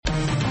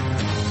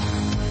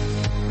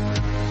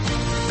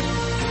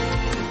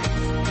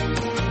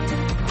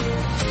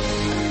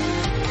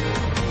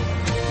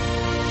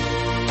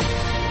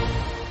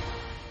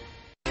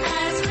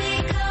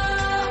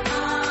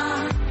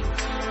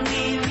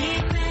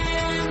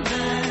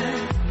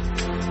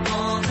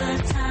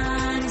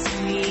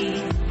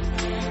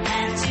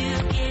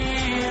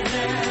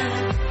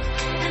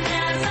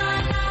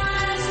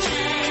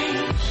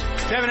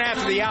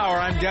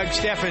Doug,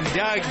 Stephen,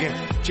 Doug,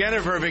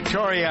 Jennifer,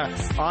 Victoria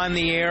on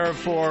the air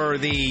for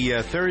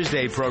the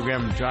Thursday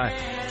program,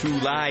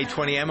 July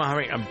 20.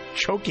 I'm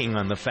choking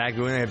on the fact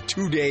that we only have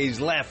 2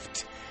 days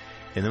left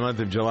in the month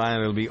of July,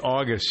 and it'll be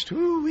August.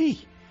 Ooh-wee.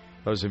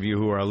 Those of you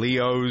who are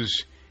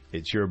Leos,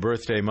 it's your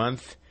birthday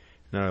month.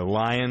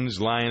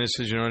 Lions,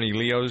 lionesses, you know any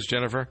Leos,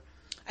 Jennifer?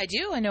 I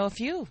do. I know a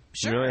few.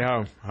 Sure. Really?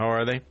 How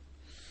are they?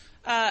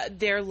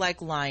 They're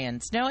like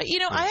lions. No,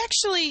 I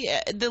actually,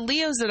 the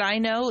Leos that I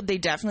know, they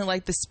definitely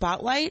like the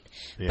spotlight,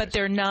 but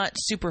they're not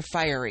super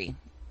fiery.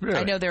 Really?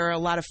 I know there are a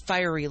lot of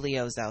fiery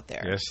Leos out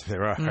there. Yes,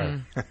 there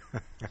are.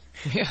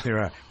 There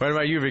are. What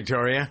about you,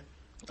 Victoria?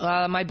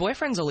 My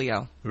boyfriend's a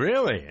Leo.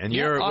 Really? And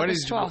you're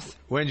August 12th.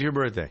 When's your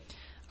birthday?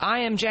 I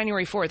am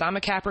January 4th. I'm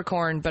a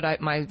Capricorn,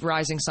 but my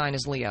rising sign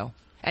is Leo.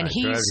 And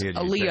he's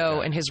a Leo,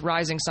 and his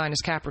rising sign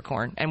is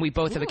Capricorn, and we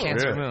both have a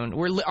Cancer moon.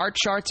 Our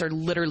charts are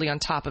literally on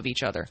top of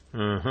each other.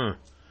 I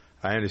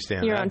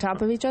understand. You're on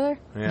top of each other?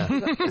 Yeah.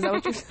 Is that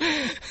what you're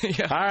saying?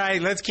 Yeah. All right,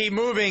 let's keep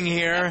moving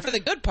here. Except for the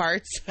good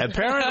parts.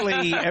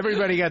 Apparently,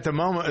 everybody got the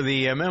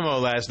memo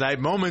last night.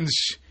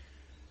 Moments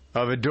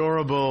of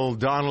adorable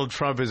Donald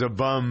Trump is a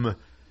bum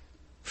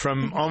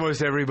from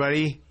almost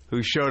everybody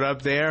who showed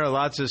up there.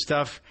 Lots of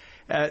stuff.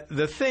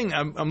 The thing,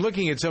 I'm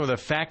looking at some of the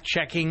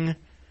fact-checking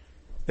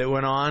that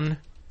went on.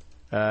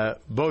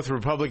 Both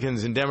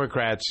Republicans and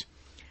Democrats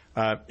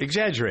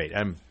exaggerate.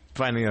 I'm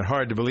finding it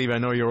hard to believe. I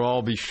know you'll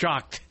all be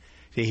shocked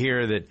to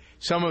hear that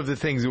some of the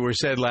things that were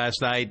said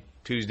last night,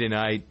 Tuesday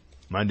night,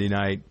 Monday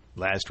night,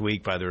 last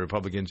week by the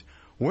Republicans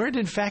weren't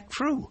in fact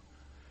true.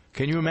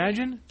 Can you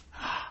imagine?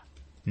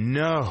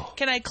 No.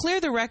 Can I clear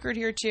the record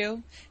here,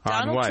 too?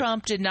 Donald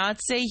Trump did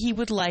not say he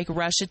would like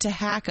Russia to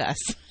hack us.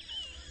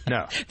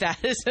 No.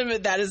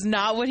 That is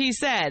not what he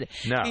said.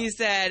 No. He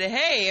said,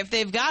 hey, if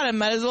they've got him,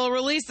 might as well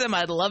release them.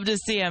 I'd love to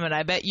see him, and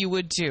I bet you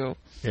would, too.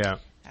 Yeah.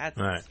 That's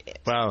right. it.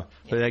 Well,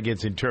 but that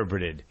gets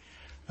interpreted.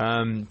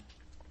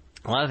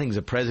 A lot of things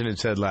the president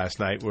said last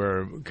night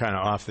were kind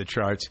of off the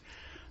charts.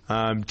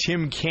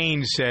 Tim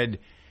Kaine said,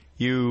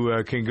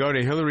 you can go to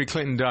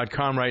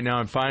HillaryClinton.com right now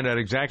and find out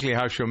exactly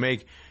how she'll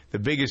make the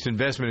biggest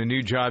investment in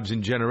new jobs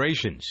in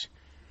generations.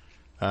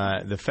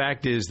 The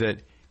fact is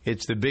that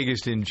it's the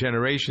biggest in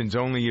generations,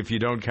 only if you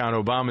don't count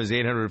Obama's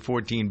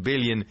 $814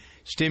 billion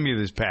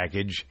stimulus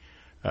package,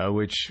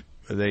 which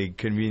they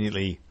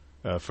conveniently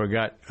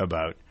forgot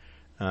about.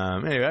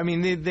 Anyway, I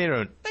mean, they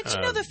don't.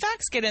 But the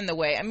facts get in the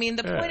way. I mean,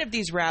 the point of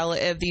these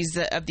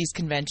these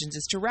conventions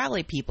is to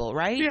rally people,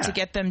 right? Yeah. To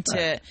get them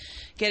to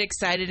get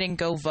excited and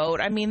go vote.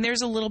 I mean,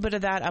 there's a little bit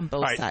of that on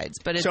both sides,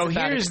 but it's about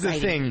here's the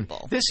thing.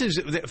 People.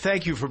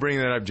 Thank you for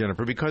bringing that up,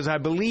 Jennifer, because I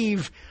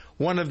believe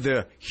one of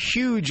the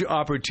huge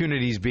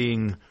opportunities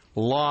being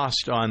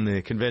lost on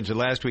the convention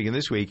last week and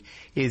this week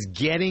is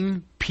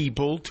getting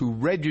people to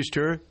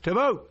register to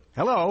vote.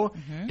 Hello.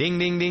 Mm-hmm. Ding,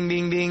 ding, ding,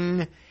 ding,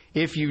 ding.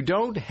 If you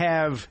don't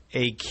have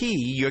a key,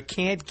 you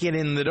can't get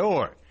in the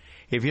door.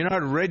 If you're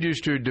not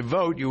registered to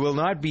vote, you will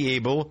not be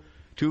able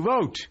to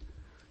vote.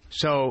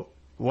 So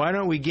why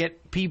don't we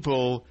get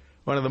people,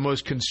 one of the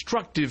most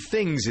constructive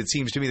things, it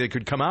seems to me, that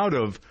could come out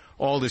of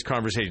all this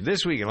conversation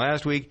this week and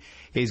last week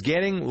is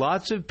getting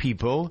lots of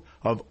people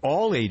of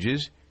all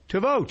ages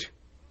to vote.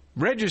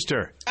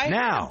 Register now. I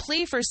heard a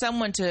plea for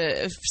someone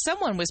to. If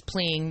someone was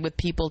pleading with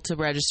people to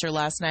register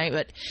last night,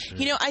 but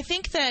I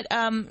think that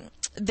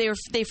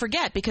they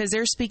forget because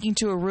they're speaking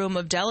to a room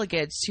of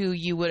delegates who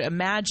you would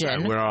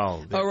imagine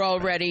are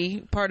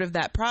already part of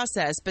that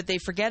process, but they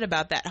forget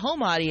about that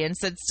home audience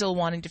that's still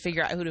wanting to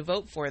figure out who to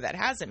vote for that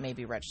hasn't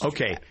maybe registered.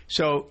 Okay, yet.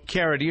 So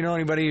Kara, do you know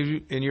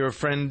anybody in your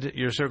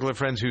circle of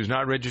friends who's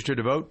not registered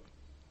to vote?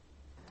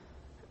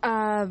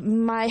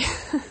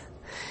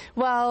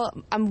 Well,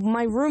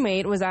 my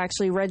roommate was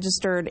actually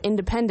registered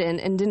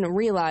independent and didn't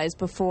realize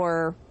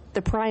before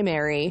the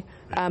primary,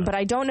 but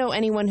I don't know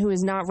anyone who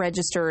is not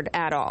registered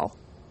at all.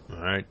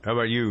 All right. How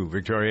about you,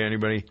 Victoria?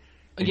 Anybody?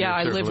 Yeah,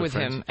 I live with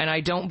him, and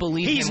I don't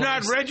believe he's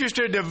not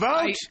registered to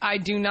vote. I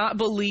do not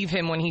believe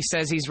him when he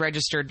says he's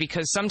registered,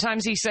 because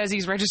sometimes he says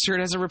he's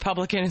registered as a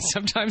Republican, and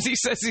sometimes he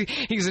says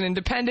he's an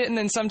independent, and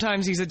then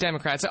sometimes he's a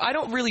Democrat. So I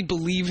don't really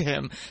believe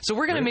him. So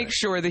we're going to make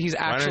sure that he's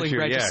actually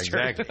registered.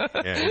 Yeah,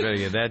 exactly. Yeah, you better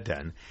get that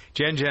done.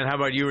 Jen, how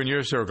about you and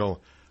your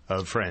circle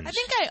of friends? I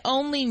think I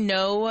only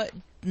know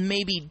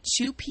maybe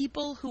 2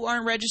 people who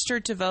aren't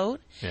registered to vote,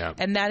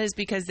 and that is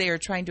because they are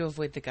trying to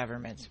avoid the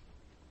government.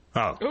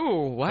 Oh.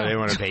 Ooh, wow. So they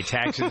want to pay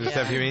taxes and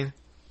stuff, you mean?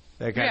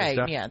 That kind of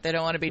stuff? Yeah, they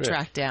don't want to be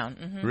tracked down.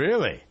 Mm-hmm.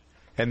 Really?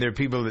 And they're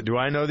people that... Do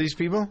I know these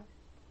people?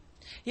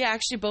 Yeah,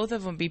 actually, both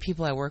of them be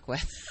people I work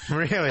with.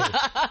 Really?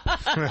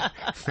 But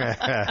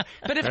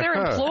if they're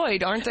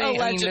employed, aren't they?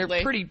 Allegedly. I mean,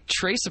 they're pretty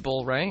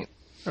traceable, right?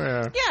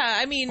 Yeah,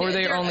 I mean... Or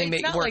they only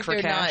work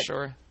for cash,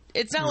 or...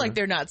 It's not like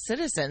they're not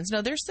citizens.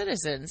 No, they're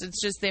citizens.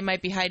 It's just they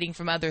might be hiding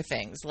from other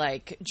things,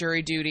 like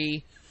jury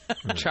duty...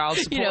 Child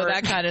support.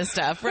 That kind of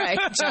stuff, right?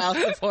 Child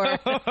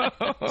support.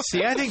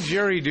 See, I think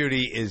jury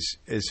duty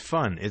is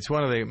fun. It's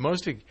one of the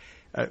most,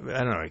 I don't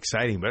know,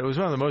 exciting, but it was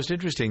one of the most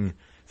interesting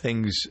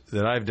things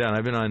that I've done.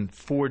 I've been on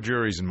 4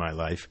 juries in my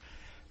life,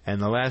 And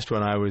the last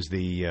one, I was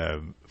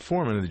the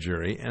foreman of the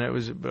jury, and it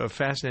was a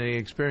fascinating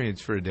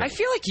experience for a day. I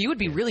feel like you would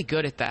be really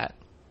good at that.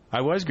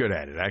 I was good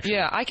at it, actually.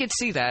 Yeah, I could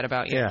see that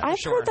about you. Yeah. I've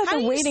heard that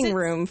the waiting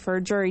room for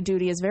jury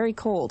duty is very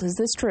cold. Is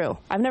this true?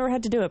 I've never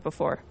had to do it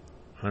before.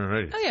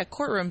 Alrighty. Oh, yeah,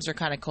 courtrooms are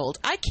kind of cold.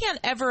 I can't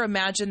ever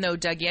imagine, though,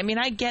 Dougie. I mean,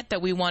 I get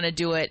that we want to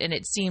do it, and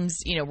it seems,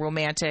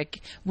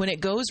 romantic when it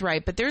goes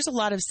right, but there's a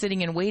lot of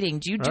sitting and waiting.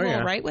 Do you do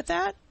all right with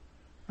that?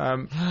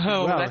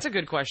 Well, that's a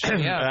good question,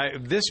 yeah.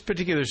 This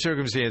particular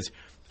circumstance,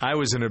 I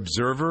was an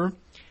observer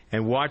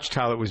and watched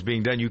how it was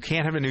being done. You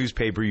can't have a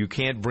newspaper. You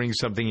can't bring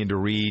something in to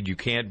read. You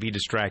can't be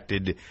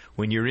distracted.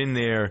 When you're in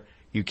there,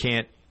 you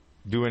can't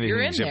do anything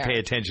except pay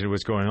attention to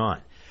what's going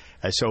on.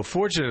 So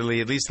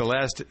fortunately, at least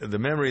the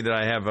memory that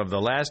I have of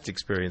the last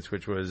experience,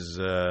 which was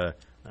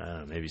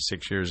maybe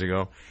 6 years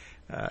ago,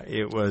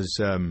 it was,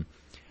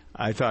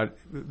 I thought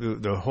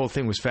the whole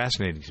thing was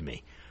fascinating to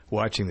me,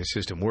 watching the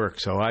system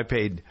work. So I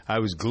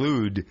was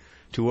glued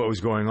to what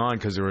was going on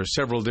because there were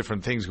several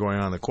different things going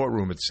on in the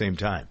courtroom at the same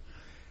time.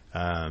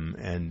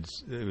 And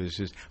it was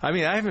just, I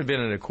mean, I haven't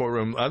been in a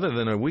courtroom other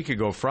than a week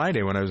ago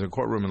Friday when I was in a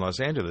courtroom in Los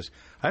Angeles.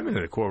 I've been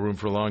in a courtroom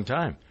for a long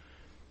time.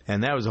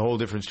 And that was a whole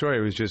different story.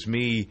 It was just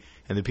me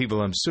and the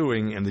people I'm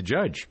suing and the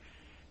judge.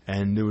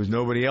 And there was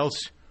nobody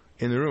else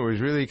in the room. It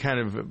was really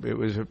it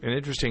was an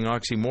interesting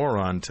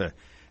oxymoronic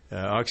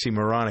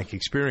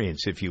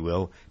experience, if you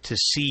will, to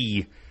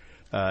see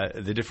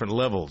the different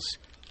levels.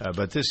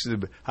 But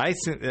I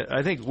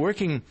think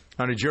working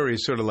on a jury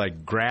is sort of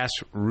like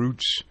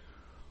grassroots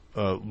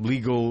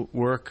legal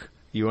work.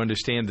 You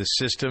understand the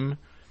system.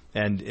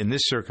 And in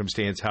this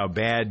circumstance, how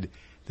bad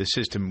the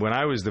system. When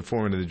I was the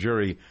foreman of the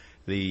jury,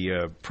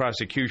 the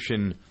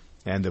prosecution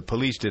and the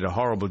police did a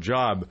horrible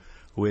job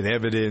with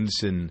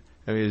evidence, and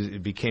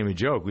it became a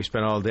joke. We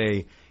spent all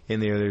day in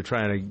there. They were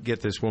trying to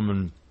get this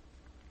woman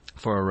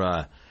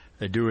for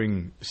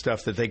doing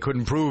stuff that they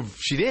couldn't prove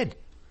she did,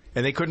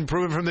 and they couldn't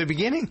prove it from the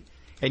beginning.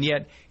 And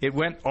yet it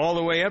went all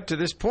the way up to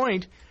this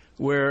point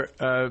where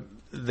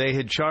they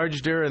had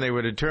charged her and they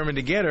were determined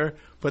to get her,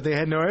 but they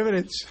had no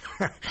evidence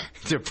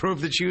to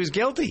prove that she was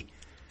guilty,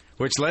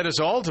 which led us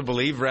all to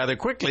believe rather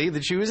quickly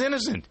that she was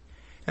innocent.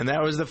 And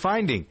that was the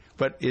finding.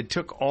 But it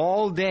took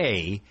all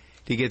day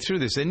to get through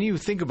this. And you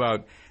think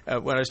about,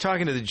 when I was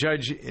talking to the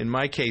judge in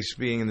my case,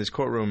 being in this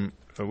courtroom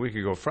a week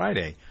ago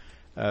Friday,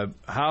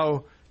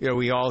 how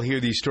we all hear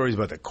these stories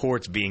about the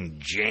courts being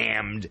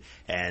jammed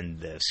and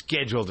the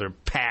schedules are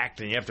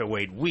packed and you have to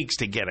wait weeks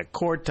to get a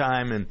court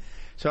time. And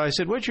so I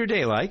said, what's your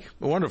day like?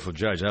 A wonderful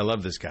judge. I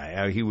love this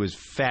guy. He was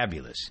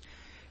fabulous.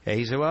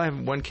 He said, well, I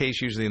have one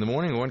case usually in the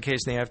morning and one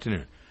case in the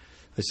afternoon.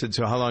 I said,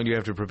 so how long do you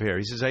have to prepare?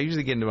 He says, I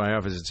usually get into my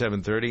office at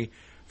 7:30.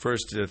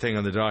 First thing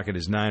on the docket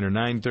is 9 or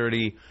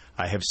 9:30.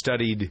 I have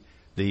studied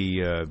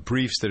the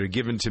briefs that are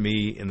given to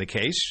me in the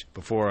case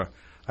before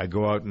I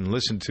go out and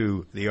listen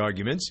to the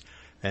arguments.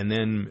 And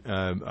then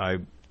I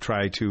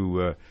try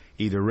to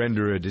either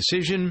render a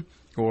decision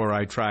or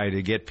I try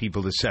to get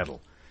people to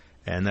settle.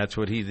 And that's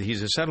what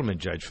he's a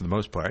settlement judge for the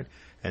most part.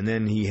 And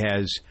then he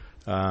has,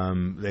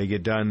 they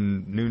get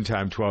done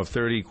noontime,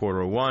 12:30,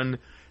 12:45.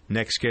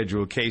 Next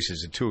scheduled case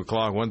is at 2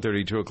 o'clock,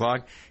 1:30, 2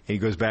 o'clock. He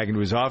goes back into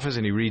his office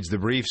and he reads the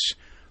briefs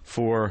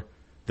for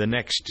the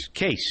next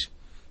case.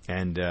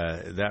 And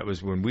that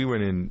was when we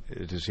went in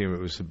to see him. It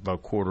was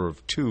about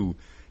 1:45,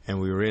 and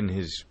we were in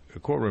his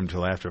courtroom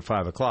till after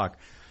 5 o'clock.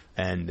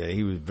 And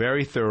he was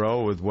very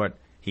thorough with what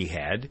he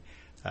had.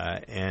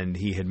 And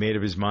he had made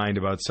up his mind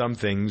about some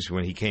things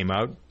when he came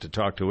out to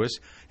talk to us,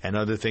 and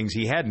other things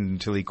he hadn't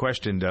until he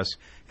questioned us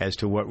as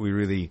to what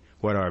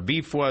our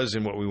beef was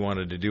and what we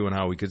wanted to do and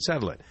how we could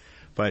settle it.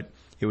 But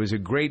it was a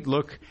great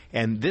look.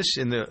 And this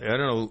I don't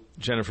know,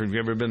 Jennifer, have you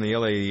ever been to the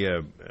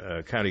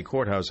L.A. County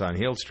Courthouse on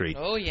Hill Street?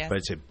 Oh, yeah. But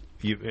it's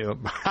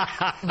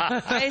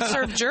I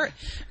served jury,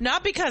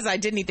 not because I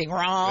did anything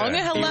wrong.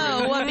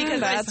 Hello,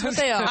 because that's what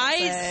they all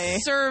say.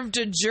 Served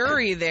a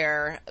jury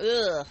there.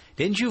 Ugh.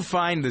 Didn't you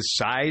find the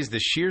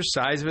sheer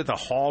size of it, the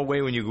hallway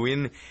when you go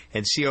in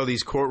and see all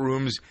these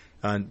courtrooms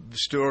on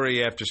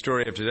story after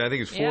story after? I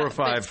think it's 4 or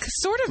 5.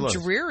 It's sort of floors.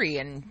 Dreary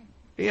and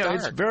dark,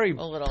 it's very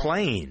a little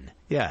plain.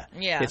 Yeah.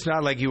 It's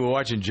not like you were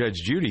watching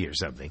Judge Judy or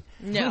something.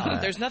 No,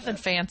 there's nothing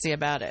fancy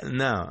about it.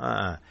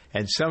 No,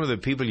 And some of the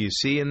people you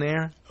see in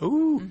there,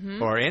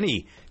 or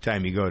any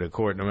time you go to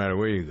court, no matter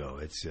where you go,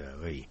 it's. All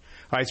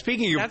right,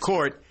 speaking of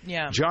court,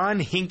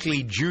 John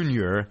Hinckley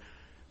Jr.,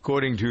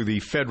 according to the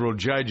federal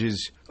judge,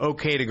 is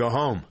okay to go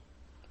home.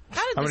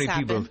 How many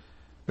people?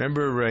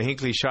 Remember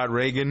Hinckley shot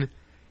Reagan?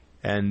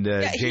 And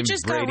James he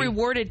just Brady? got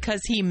rewarded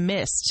because he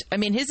missed. I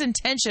mean, his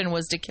intention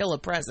was to kill a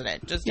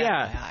president. Just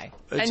And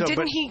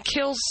didn't he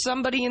kill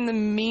somebody in the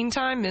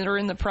meantime or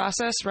in the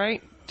process,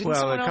 right? Didn't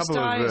someone else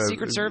die? A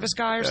Secret Service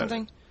guy or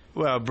something?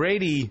 Well,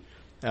 Brady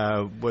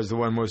was the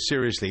one most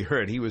seriously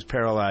hurt. He was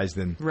paralyzed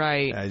and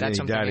he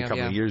died a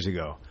couple of years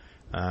ago.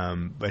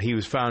 But he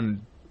was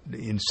found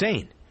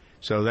insane.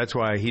 So that's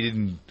why he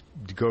didn't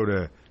go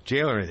to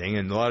jail or anything.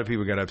 And a lot of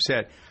people got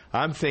upset.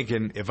 I'm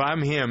thinking if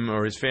I'm him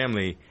or his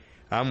family,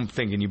 I'm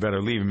thinking you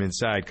better leave him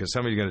inside because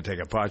somebody's going to take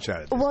a pot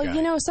shot at this Well, guy.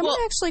 you know, someone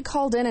actually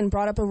called in and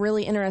brought up a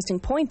really interesting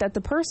point that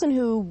the person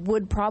who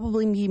would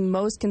probably be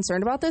most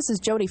concerned about this is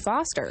Jodie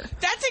Foster.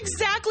 That's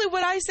exactly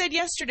what I said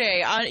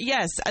yesterday.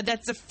 Yes,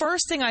 that's the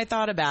first thing I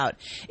thought about.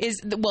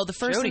 The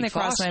first Jodie thing that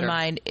crossed my Foster.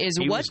 mind is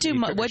He what do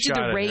took a shot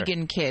the at her.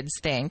 Reagan kids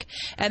think,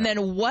 and then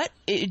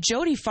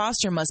Jodie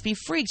Foster must be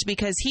freaked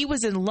because he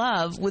was in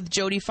love with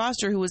Jodie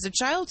Foster, who was a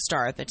child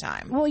star at the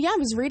time. Well, yeah, I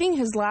was reading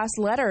his last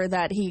letter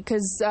that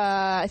because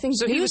I think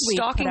So he was Newsweek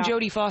stalking put out-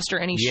 Jodie Foster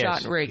and he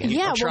Yes. shot Reagan.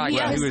 Yeah, Or tried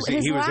well, to.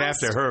 he was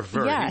last- after her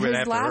first. Yeah, He went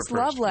his after her last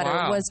first. love letter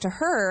Wow. was to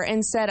her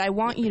and said, "I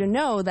want you to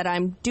know that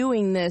I'm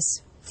doing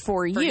this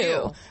for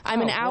you.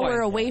 I'm an Oh, hour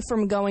boy. away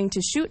from going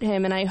to shoot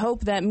him, and I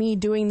hope that me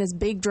doing this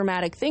big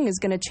dramatic thing is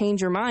going to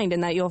change your mind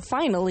and that you'll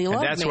finally love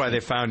And me." that's why they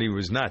found he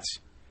was nuts,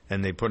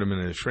 and they put him in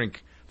a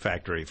shrink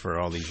factory for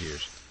all these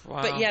years.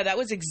 Wow. But yeah, that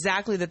was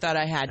exactly the thought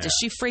I had. Does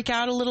she freak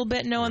out a little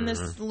bit knowing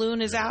this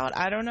loon is out?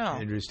 I don't know.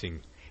 Interesting.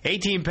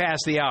 18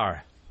 past the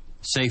hour.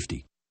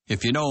 Safety.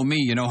 If you know me,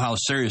 you know how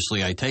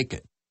seriously I take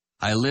it.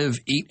 I live,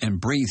 eat, and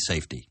breathe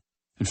safety.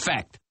 In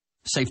fact,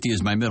 safety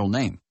is my middle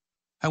name.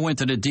 I went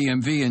to the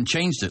DMV and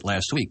changed it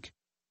last week.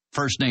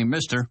 First name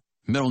Mr.,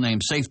 middle name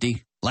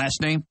Safety,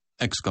 last name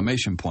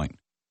exclamation point.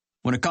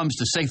 When it comes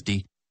to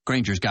safety,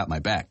 Grainger's got my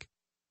back.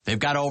 They've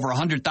got over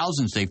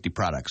 100,000 safety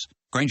products.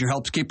 Grainger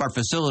helps keep our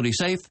facility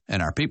safe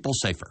and our people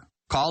safer.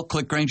 Call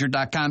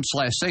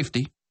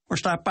clickgrainger.com/safety or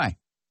stop by.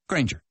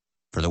 Grainger,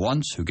 for the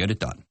ones who get it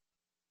done.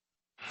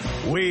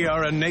 We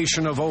are a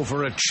nation of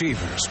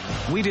overachievers.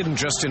 We didn't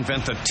just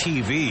invent the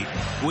TV.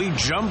 We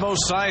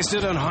jumbo-sized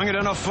it and hung it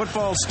in a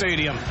football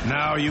stadium.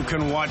 Now you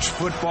can watch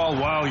football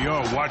while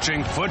you're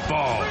watching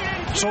football.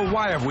 So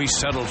why have we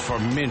settled for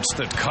mints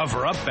that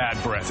cover up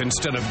bad breath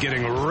instead of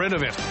getting rid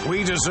of it?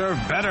 We deserve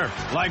better,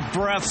 like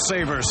Breath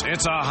Savers.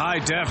 It's a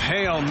high-def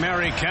Hail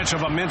Mary catch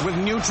of a mint with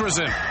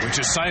Nutrizin, which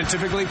is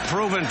scientifically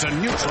proven to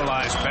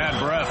neutralize bad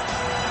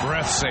breath.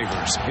 Breath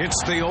Savers.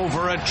 It's the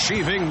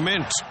overachieving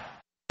mint.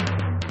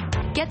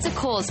 Get to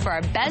Kohl's for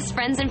our Best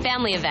Friends and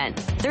Family event,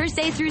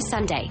 Thursday through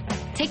Sunday.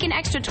 Take an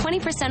extra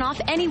 20% off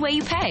any way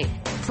you pay.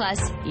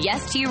 Plus,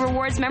 Yes to You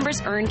Rewards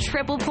members earn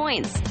triple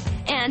points.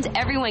 And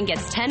everyone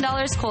gets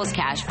 $10 Kohl's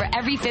cash for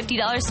every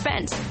 $50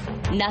 spent.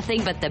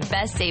 Nothing but the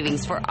best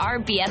savings for our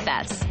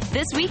BFFs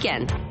this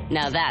weekend.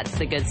 Now that's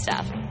the good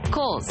stuff.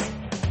 Kohl's.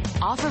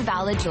 Offer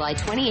valid July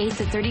 28th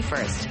to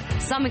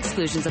 31st. Some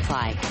exclusions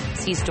apply.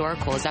 See store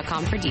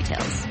Kohl's.com for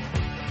details.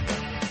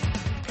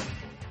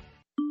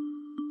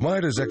 Why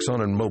does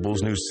Exxon and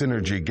Mobil's new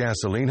Synergy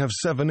gasoline have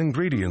 7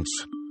 ingredients?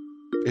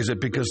 Is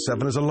it because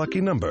 7 is a lucky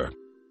number?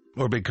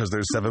 Or because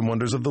there's 7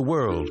 wonders of the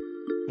world?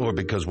 Or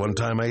because one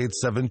time I ate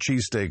 7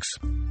 cheesesteaks?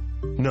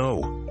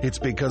 No, it's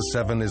because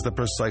 7 is the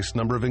precise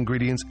number of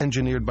ingredients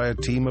engineered by a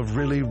team of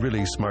really,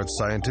 really smart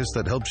scientists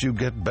that helps you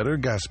get better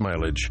gas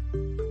mileage.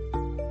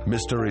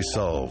 Mystery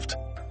solved.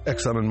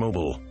 Exxon and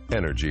Mobil.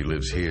 Energy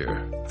lives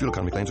here. Fuel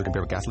economy claims are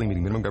compared with gasoline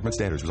meeting minimum government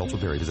standards. Results will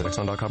vary. Visit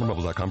Exxon.com or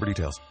Mobil.com for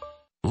details.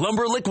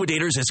 Lumber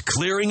Liquidators is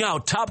clearing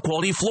out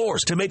top-quality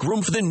floors to make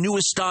room for the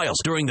newest styles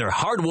during their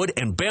hardwood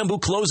and bamboo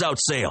closeout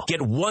sale. Get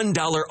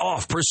 $1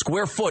 off per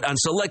square foot on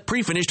select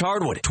pre-finished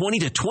hardwood. 20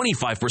 to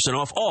 25%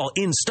 off all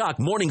in-stock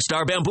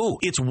Morningstar bamboo.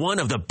 It's one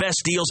of the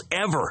best deals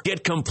ever.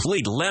 Get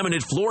complete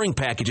laminate flooring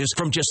packages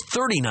from just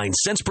 39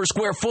 cents per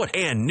square foot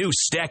and new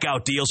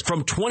stack-out deals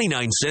from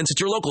 29 cents at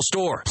your local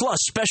store. Plus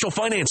special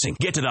financing.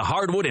 Get to the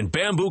hardwood and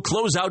bamboo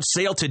closeout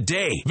sale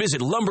today.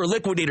 Visit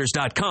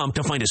lumberliquidators.com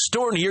to find a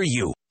store near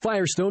you.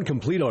 Firestone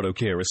Complete Auto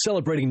Care is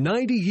celebrating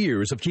 90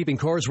 years of keeping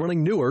cars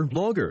running newer,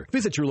 longer.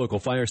 Visit your local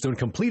Firestone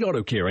Complete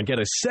Auto Care and get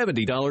a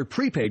 $70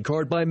 prepaid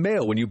card by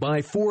mail when you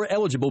buy 4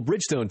 eligible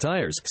Bridgestone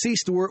tires. See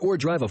store or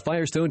drive a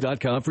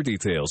Firestone.com for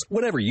details.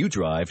 Whatever you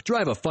drive,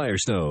 drive a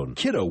Firestone.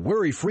 Kiddo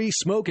worry-free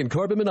smoke and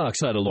carbon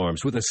monoxide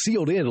alarms with a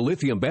sealed-in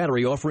lithium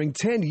battery offering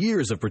 10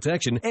 years of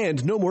protection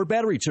and no more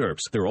battery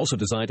chirps. They're also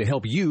designed to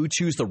help you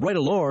choose the right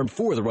alarm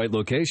for the right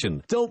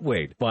location. Don't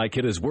wait. Buy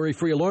Kiddo's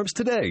worry-free alarms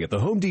today at the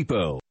Home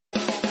Depot.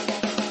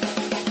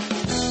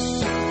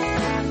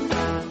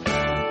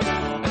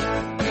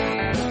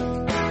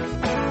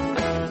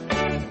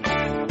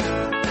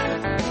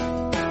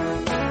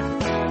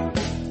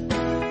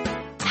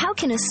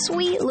 Can a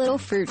sweet little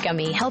fruit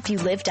gummy help you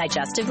live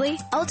digestively?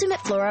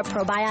 Ultimate Flora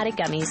Probiotic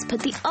Gummies put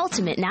the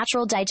ultimate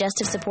natural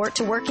digestive support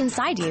to work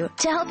inside you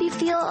to help you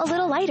feel a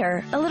little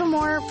lighter, a little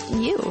more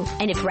you.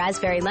 And if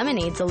raspberry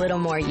lemonade's a little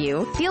more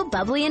you, feel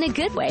bubbly in a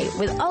good way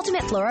with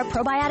Ultimate Flora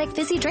Probiotic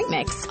Fizzy Drink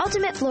Mix.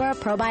 Ultimate Flora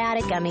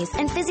Probiotic Gummies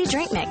and Fizzy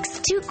Drink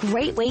Mix. 2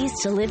 great ways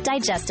to live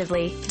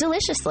digestively,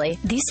 deliciously.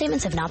 These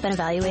statements have not been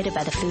evaluated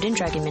by the Food and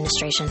Drug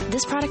Administration.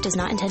 This product is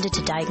not intended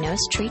to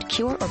diagnose, treat,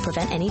 cure, or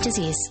prevent any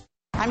disease.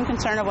 I'm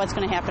concerned of what's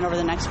going to happen over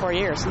the next 4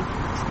 years.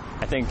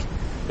 I think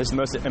this is the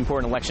most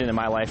important election in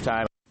my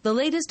lifetime. The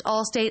latest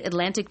Allstate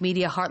Atlantic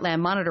Media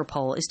Heartland Monitor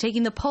poll is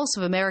taking the pulse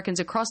of Americans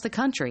across the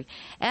country,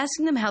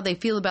 asking them how they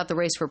feel about the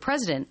race for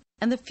president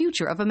and the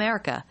future of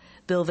America.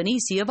 Bill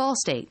Venisi of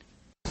Allstate.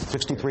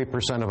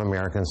 63% of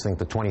Americans think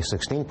the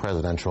 2016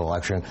 presidential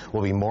election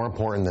will be more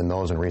important than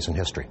those in recent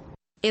history.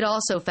 It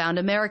also found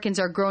Americans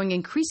are growing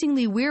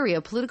increasingly weary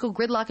of political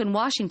gridlock in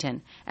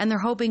Washington, and they're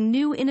hoping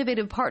new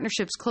innovative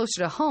partnerships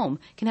closer to home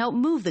can help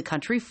move the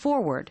country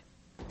forward.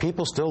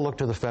 People still look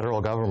to the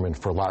federal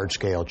government for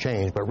large-scale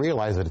change, but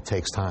realize that it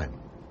takes time.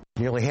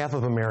 Nearly half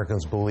of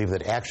Americans believe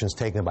that actions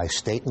taken by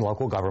state and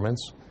local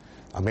governments,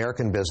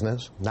 American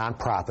business,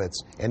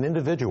 nonprofits, and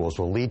individuals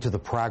will lead to the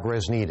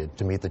progress needed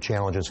to meet the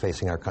challenges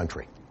facing our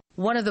country.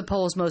 One of the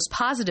poll's most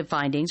positive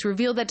findings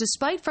revealed that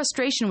despite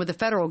frustration with the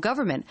federal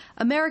government,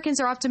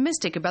 Americans are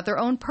optimistic about their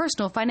own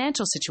personal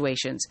financial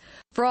situations.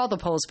 For all the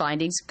poll's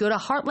findings, go to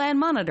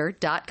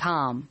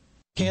heartlandmonitor.com.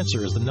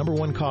 Cancer is the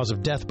 #1 cause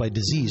of death by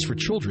disease for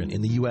children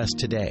in the U.S.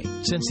 today.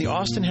 Since the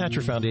Austin Hatcher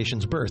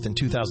Foundation's birth in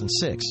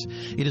 2006,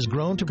 it has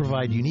grown to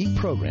provide unique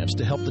programs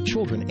to help the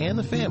children and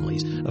the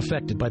families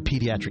affected by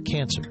pediatric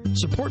cancer.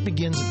 Support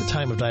begins at the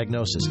time of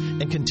diagnosis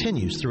and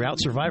continues throughout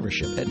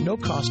survivorship at no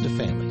cost to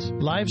families.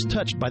 Lives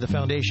touched by the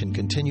foundation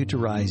continue to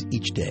rise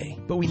each day.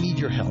 But we need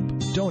your help.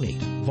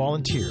 Donate,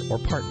 volunteer, or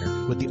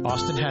partner with the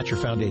Austin Hatcher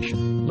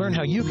Foundation. Learn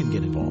how you can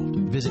get involved.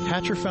 Visit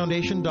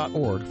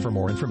hatcherfoundation.org for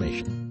more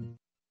information.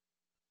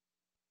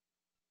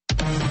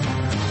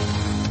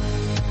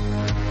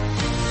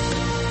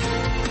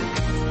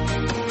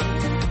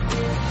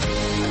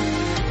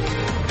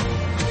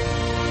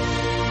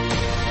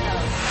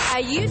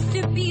 I used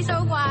to be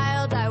so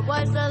wild, I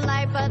was the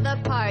life of the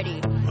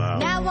party. Wow.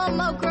 Now I'm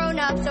all grown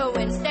up, so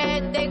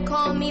instead they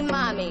call me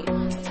mommy.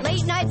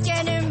 Late nights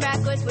getting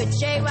reckless with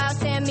JWoww,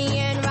 Sammy,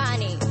 and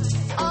Ronnie.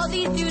 All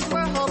these dudes were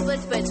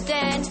hopeless, but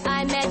then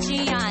I met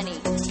Gianni.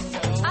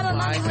 I'm a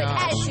mommy with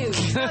attitude.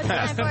 No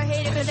time for a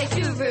hater because they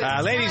too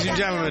rude. Ladies and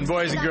gentlemen,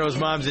 boys and girls,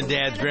 moms and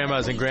dads,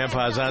 grandmas and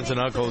grandpas, aunts and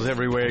uncles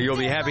everywhere, you'll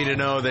be happy to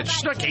know that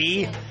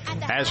Snooki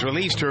has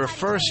released her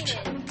first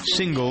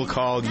single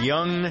called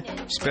Young,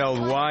 spelled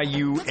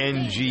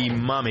Y-U-N-G,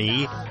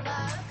 Mommy.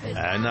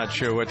 I'm not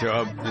sure what to...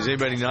 does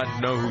anybody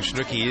not know who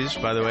Snooki is,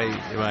 by the way?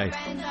 Am I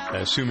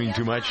assuming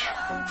too much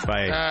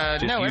by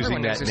just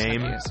using that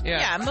name?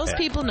 Yeah, most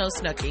people know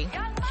Snooki.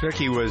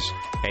 Snooki was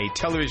a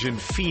television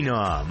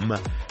phenom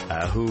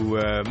who,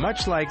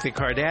 much like the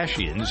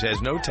Kardashians,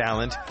 has no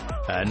talent,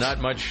 not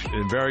much, at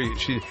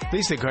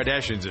least the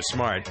Kardashians are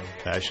smart.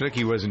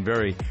 Snooki wasn't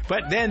very...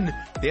 But then,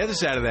 the other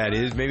side of that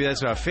is, maybe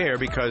that's not fair,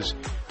 because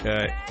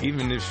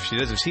even if she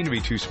doesn't seem to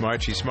be too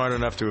smart, she's smart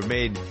enough to have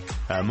made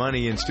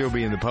money and still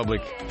be in the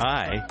public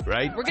eye,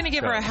 right? We're going to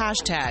give her a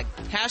hashtag.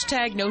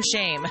 Hashtag no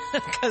shame,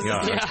 because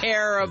it's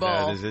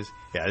terrible.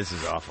 This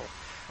is awful.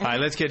 All right,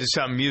 let's get to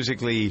something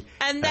musically.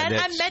 And then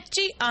I met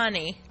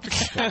Gianni.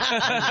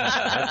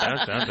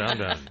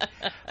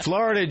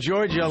 Florida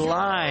Georgia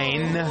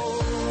Line.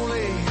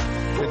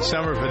 Good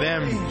summer for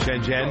them,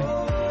 Jen.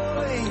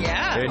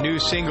 Yeah. Their new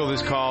single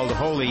is called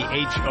Holy,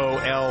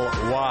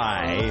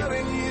 H-O-L-Y.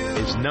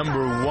 It's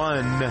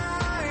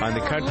 #1 on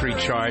the country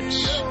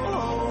charts.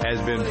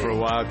 Has been for a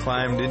while.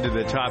 Climbed into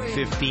the top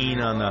 15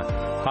 on the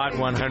Hot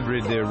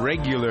 100, the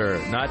regular,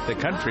 not the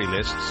country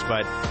lists,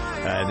 but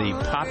the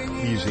pop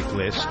music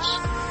lists.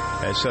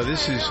 So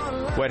this is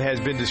what has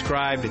been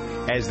described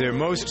as their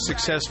most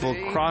successful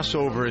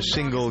crossover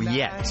single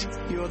yet.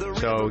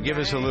 So give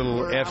us a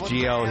little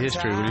FGL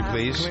history, would you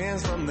please?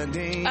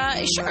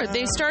 Sure.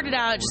 They started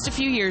out just a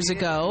few years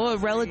ago,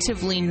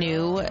 relatively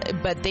new,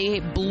 but they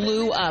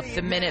blew up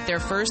the minute their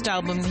first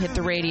album hit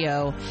the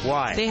radio.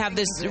 Why? They have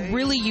this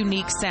really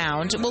unique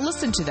sound. Well,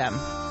 listen to them.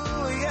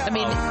 I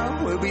mean,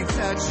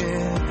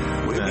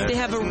 they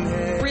have a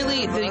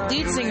really... The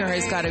lead singer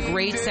has got a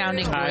great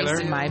sounding voice,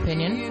 in my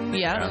opinion.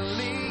 Yeah.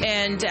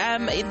 And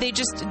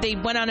they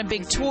went on a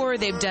big tour.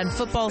 They've done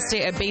baseball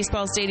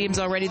stadiums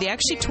already. They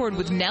actually toured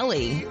with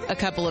Nelly a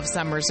couple of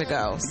summers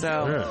ago.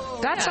 So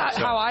that's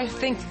how I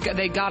think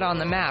they got on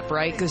the map,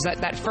 right? Because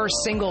that first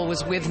single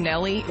was with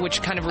Nelly,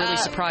 which kind of really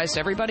surprised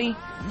everybody.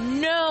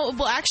 No,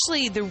 well,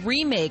 actually, the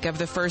remake of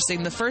the first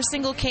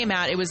single came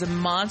out. It was a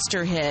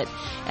monster hit,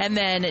 and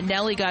then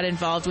Nelly got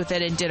involved with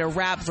it and did a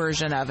rap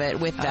version of it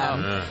with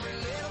them.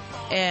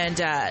 And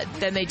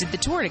then they did the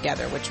tour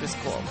together, which was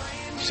cool.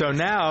 So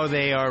now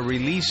they are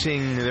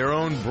releasing their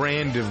own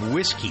brand of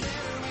whiskey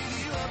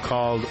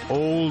called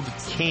Old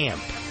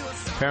Camp.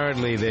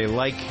 Apparently they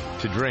like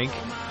to drink.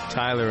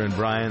 Tyler and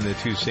Brian, the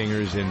two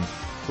singers in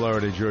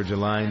Florida Georgia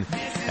Line,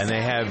 and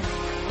they have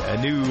a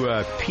new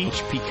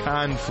peach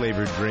pecan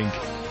flavored drink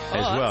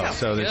as well.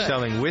 So they're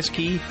selling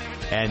whiskey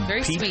and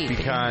very peach sweet.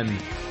 pecan.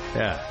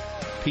 Yeah,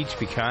 peach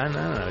pecan.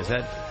 I don't know. Is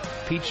that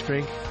peach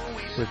drink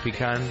with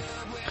pecan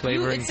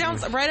flavoring? It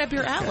sounds right up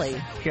your alley.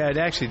 Yeah, it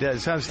actually does.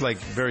 It sounds like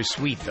very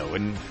sweet, though.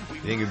 Wouldn't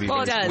you think it'd be?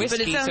 Well, very it does, sweet?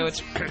 but it sounds... so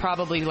it's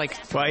probably like.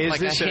 Well, is like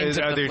this? a hint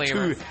Are of the there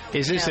flavor. two?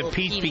 Is this a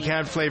peach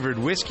pecan flavored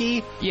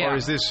whiskey? Yeah. Or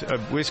is this a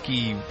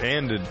whiskey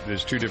and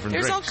there's two different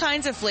There's drinks? all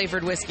kinds of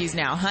flavored whiskeys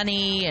now.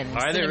 Honey and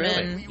Are there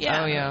cinnamon. really?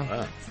 Yeah. Oh, yeah.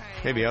 Wow.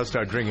 Maybe I'll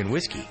start drinking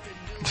whiskey.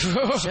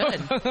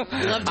 Should.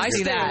 Love to I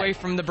see stay that. away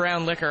from the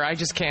brown liquor. I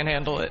just can't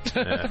handle it.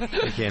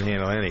 I can't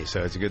handle any,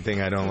 so it's a good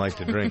thing I don't like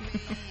to drink.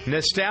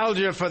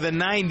 Nostalgia for the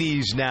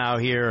 90s now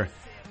here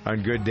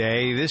on Good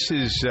Day. This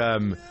is a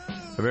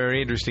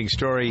very interesting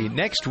story.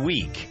 Next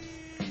week,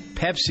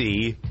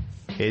 Pepsi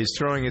is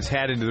throwing its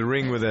hat into the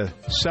ring with a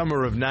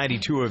Summer of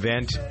 92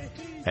 event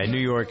at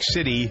New York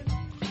City,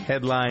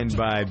 headlined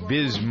by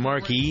Biz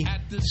Markie,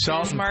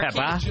 Salt and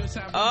Pepper,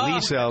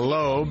 Lisa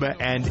Loeb,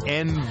 and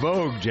En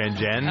Vogue,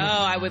 Jen. Oh,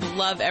 I would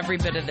love every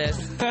bit of this.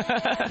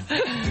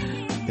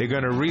 They're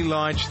going to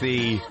relaunch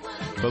the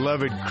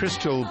beloved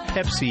Crystal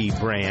Pepsi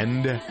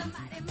brand,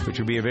 which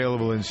will be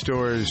available in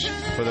stores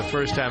for the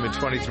first time in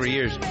 23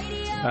 years.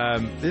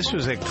 This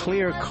was a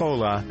clear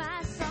cola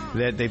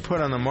that they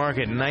put on the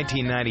market in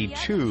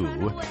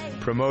 1992,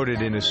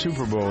 promoted in a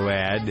Super Bowl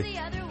ad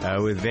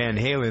with Van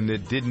Halen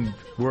that didn't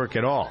work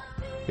at all.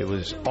 It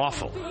was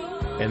awful.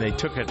 And they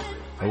took it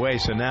away,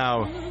 so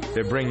now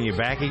they're bringing it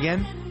back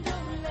again?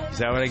 Is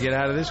that what I get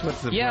out of this?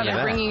 What's the point of that?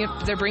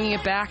 They're bringing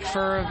it back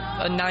for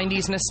a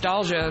 90s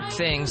nostalgia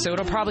thing, so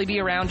it'll probably be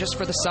around just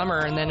for the summer,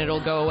 and then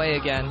it'll go away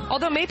again.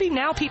 Although maybe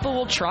now people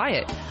will try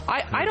it.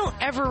 I don't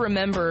ever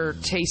remember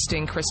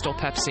tasting Crystal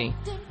Pepsi.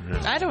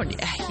 I don't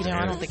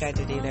think I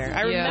did either.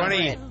 I remember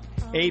it.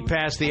 28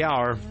 past the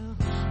hour.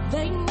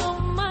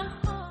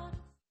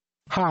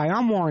 Hi,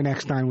 I'm Warren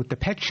Eckstein with the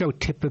Pet Show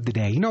Tip of the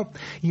Day. You know,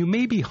 you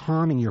may be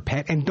harming your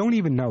pet and don't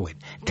even know it.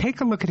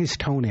 Take a look at his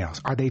toenails.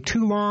 Are they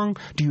too long?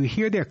 Do you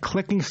hear their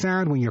clicking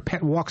sound when your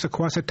pet walks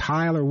across a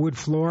tile or wood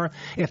floor?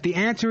 If the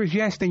answer is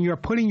yes, then you're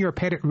putting your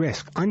pet at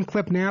risk.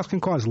 Unclipped nails can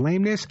cause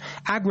lameness,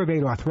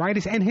 aggravate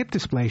arthritis, and hip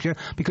dysplasia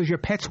because your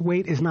pet's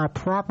weight is not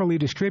properly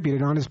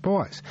distributed on his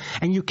paws.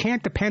 And you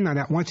can't depend on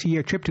that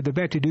once-a-year trip to the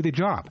vet to do the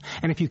job.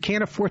 And if you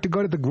can't afford to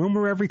go to the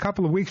groomer every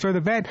couple of weeks or the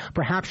vet,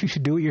 perhaps you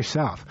should do it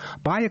yourself.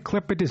 Buy a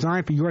clipper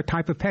designed for your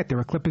type of pet. There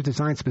are clippers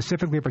designed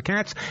specifically for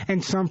cats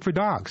and some for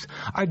dogs.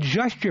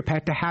 Adjust your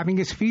pet to having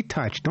his feet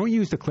touched. Don't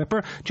use the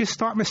clipper. Just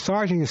start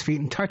massaging his feet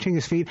and touching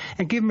his feet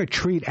and give him a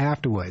treat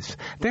afterwards.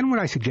 Then what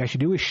I suggest you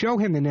do is show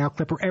him the nail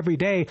clipper every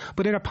day,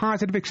 but in a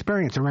positive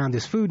experience around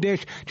his food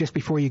dish just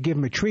before you give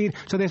him a treat,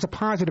 so there's a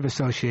positive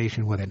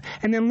association with it.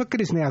 And then look at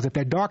his nails. If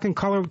they're dark in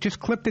color, just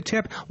clip the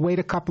tip, wait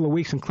a couple of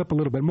weeks and clip a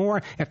little bit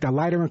more. If they're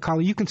lighter in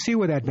color, you can see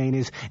where that vein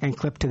is and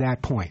clip to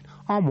that point.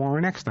 I'm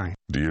Warren Eckstein.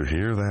 Do you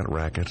hear that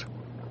racket?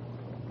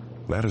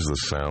 That is the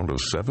sound of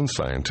 7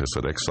 scientists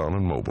at Exxon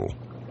and Mobil,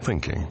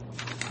 thinking,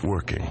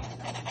 working.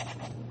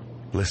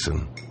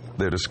 Listen,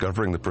 they're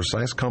discovering the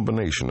precise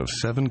combination of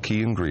 7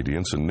 key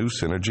ingredients in new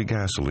Synergy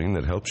gasoline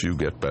that helps you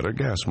get better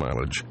gas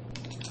mileage.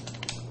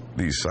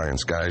 These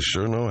science guys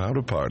sure know how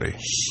to party.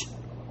 Shh.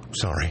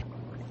 Sorry.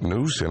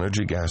 New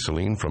Synergy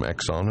gasoline from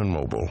Exxon and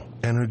Mobil.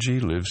 Energy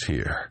lives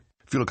here.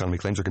 Fuel economy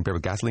claims are compared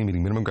with gasoline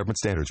meeting minimum government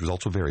standards.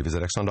 Results will vary.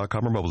 Visit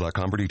Exxon.com or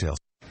Mobil.com for details.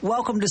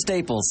 Welcome to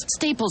Staples.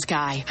 Staples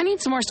guy, I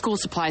need some more school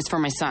supplies for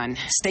my son.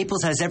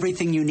 Staples has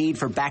everything you need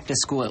for back to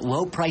school at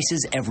low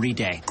prices every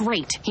day.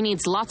 Great. He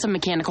needs lots of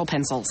mechanical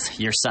pencils.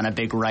 Your son a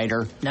big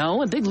writer?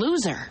 No, a big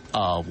loser.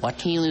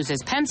 What? He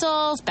loses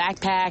pencils,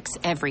 backpacks,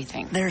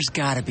 everything. There's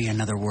got to be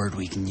another word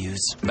we can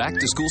use. Back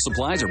to school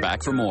supplies are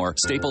back for more.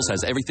 Staples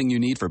has everything you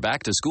need for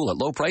back to school at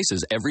low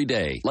prices every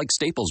day. Like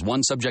Staples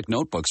one subject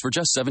notebooks for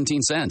just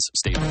 17 cents.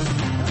 Staples.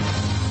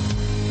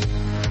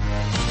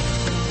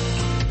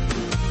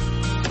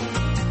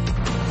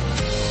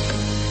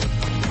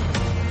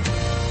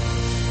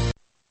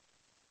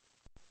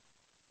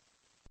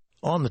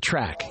 On the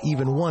track,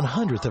 even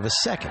 1/100th of a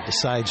second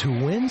decides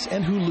who wins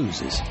and who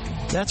loses.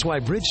 That's why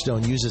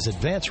Bridgestone uses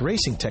advanced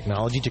racing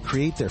technology to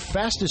create their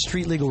fastest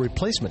street-legal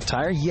replacement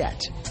tire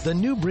yet, the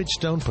new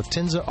Bridgestone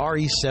Potenza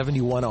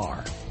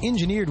RE71R.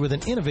 Engineered with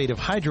an innovative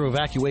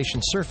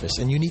hydro-evacuation surface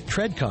and unique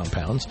tread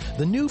compounds,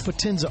 the new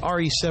Potenza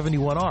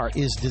RE71R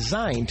is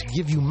designed to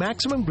give you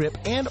maximum grip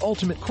and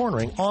ultimate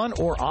cornering on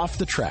or off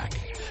the track.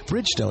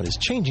 Bridgestone is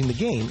changing the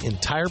game in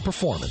tire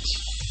performance.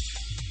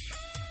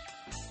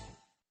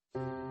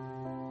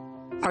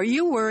 Are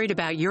you worried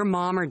about your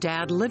mom or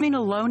dad living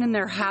alone in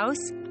their house?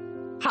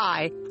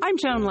 Hi, I'm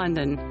Joan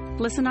London.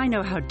 Listen, I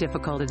know how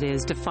difficult it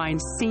is to find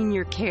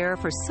senior care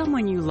for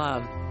someone you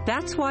love.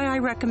 That's why I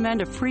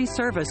recommend a free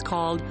service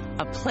called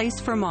A Place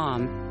for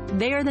Mom.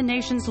 They are the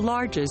nation's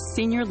largest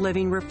senior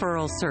living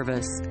referral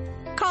service.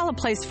 Call A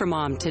Place for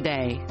Mom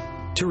today.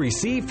 To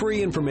receive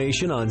free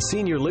information on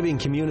senior living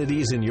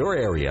communities in your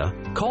area,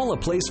 call A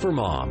Place for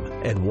Mom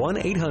at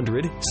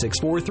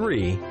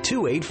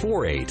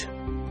 1-800-643-2848.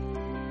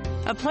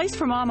 A Place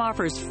for Mom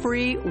offers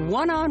free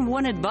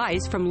one-on-one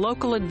advice from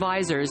local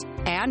advisors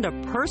and a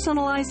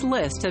personalized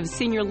list of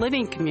senior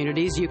living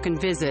communities you can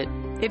visit.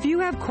 If you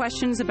have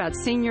questions about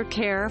senior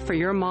care for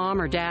your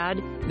mom or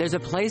dad, there's a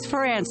place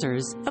for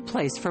answers, A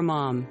Place for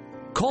Mom.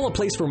 Call A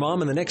Place for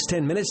Mom in the next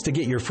 10 minutes to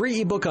get your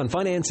free ebook on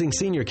financing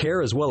senior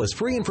care as well as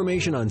free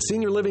information on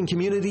senior living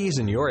communities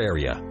in your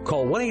area.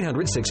 Call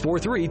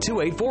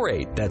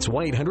 1-800-643-2848. That's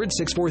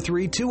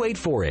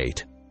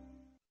 1-800-643-2848.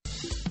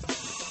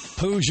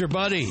 Who's your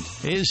buddy?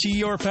 Is he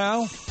your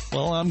pal?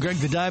 Well, I'm Greg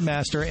the Dive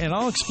Master, and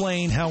I'll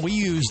explain how we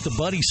use the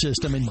buddy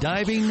system in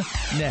diving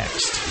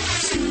next.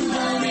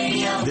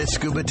 This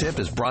scuba tip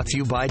is brought to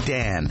you by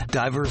DAN,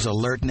 Divers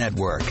Alert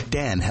Network.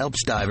 DAN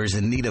helps divers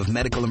in need of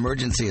medical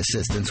emergency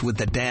assistance with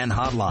the DAN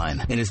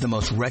hotline and is the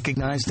most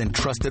recognized and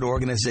trusted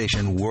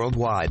organization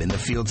worldwide in the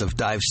fields of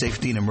dive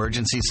safety and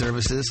emergency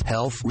services,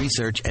 health,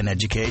 research, and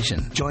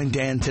education. Join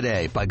DAN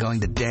today by going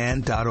to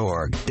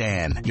dan.org.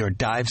 DAN, your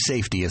dive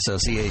safety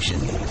association.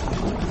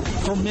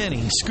 For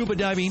many, scuba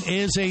diving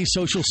is a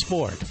social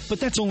sport, but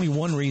that's only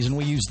one reason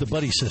we use the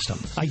buddy system.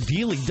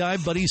 Ideally,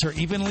 dive buddies are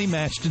evenly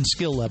matched in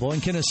skill level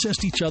and can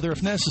assist each other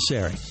if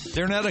necessary.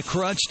 They're not a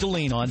crutch to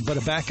lean on, but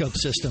a backup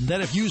system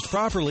that, if used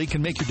properly,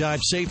 can make your dive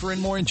safer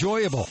and more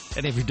enjoyable.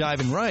 And if you're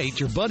diving right,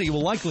 your buddy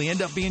will likely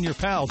end up being your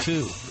pal,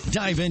 too.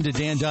 Dive into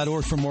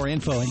dan.org for more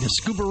info and to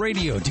Scuba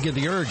Radio to get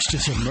the urge to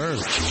submerge.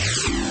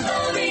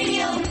 Scuba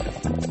Radio.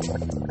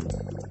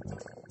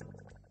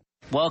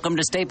 Welcome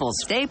to Staples.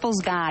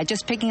 Staples guy,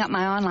 just picking up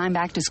my online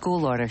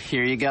back-to-school order.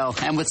 Here you go.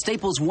 And with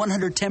Staples'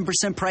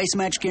 110% price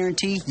match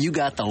guarantee, you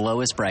got the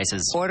lowest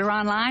prices. Order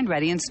online,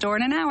 ready in store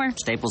in an hour.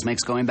 Staples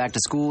makes going back to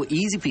school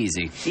easy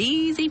peasy.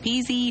 Easy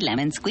peasy,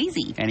 lemon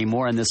squeezy. Any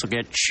more and this will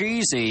get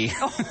cheesy.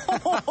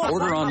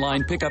 Order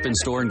online, pick up in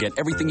store, and get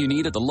everything you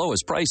need at the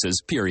lowest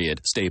prices, period.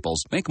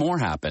 Staples. Make more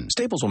happen.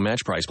 Staples will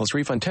match price plus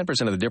refund 10%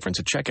 of the difference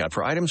at checkout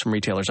for items from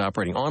retailers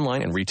operating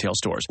online and retail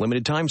stores.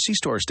 Limited time. See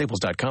store at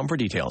staples.com for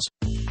details.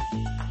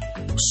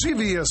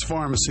 CVS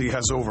Pharmacy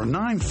has over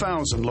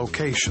 9,000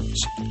 locations,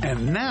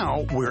 and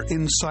now we're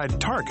inside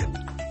Target.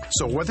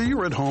 So whether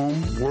you're at home,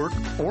 work,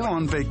 or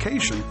on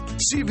vacation,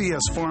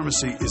 CVS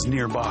Pharmacy is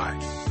nearby.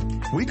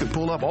 We can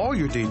pull up all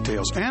your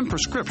details and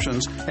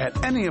prescriptions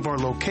at any of our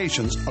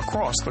locations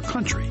across the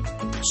country.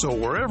 So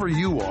wherever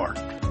you are,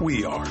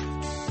 we are.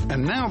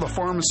 And now the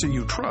pharmacy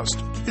you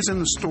trust is in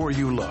the store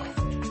you love.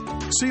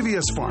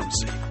 CVS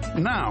Pharmacy,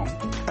 now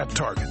at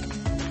Target.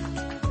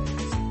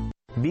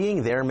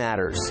 Being there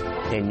matters,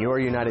 and your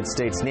United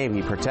States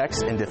Navy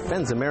protects and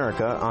defends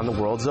America on the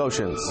world's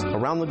oceans.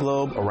 Around the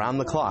globe, around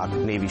the clock,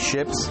 Navy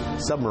ships,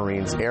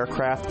 submarines,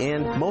 aircraft,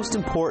 and, most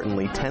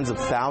importantly, tens of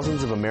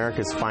thousands of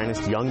America's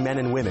finest young men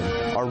and women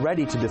are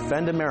ready to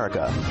defend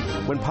America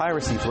when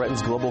piracy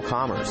threatens global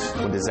commerce,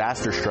 when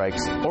disaster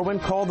strikes, or when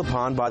called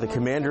upon by the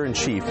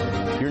Commander-in-Chief.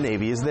 Your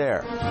Navy is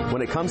there.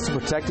 When it comes to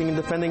protecting and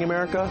defending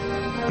America,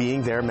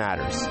 being there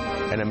matters,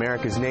 and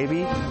America's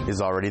Navy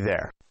is already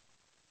there.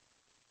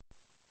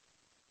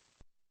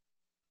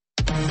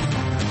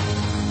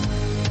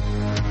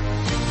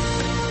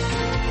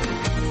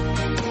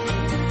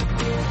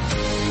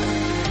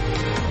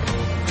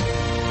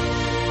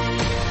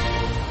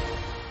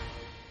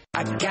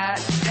 I got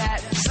that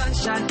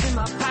sunshine in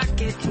my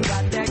pocket,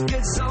 got that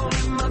good soul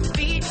in my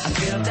feet. I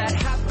feel that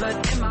hot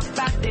blood in my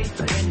body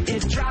when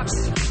it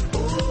drops.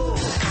 Ooh,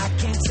 I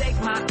can't take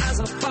my eyes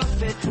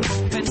off it,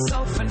 moving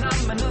so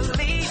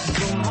phenomenally.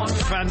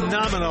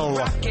 Phenomenal.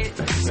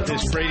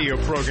 This radio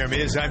program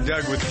is. I'm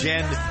Doug with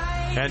Jen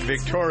and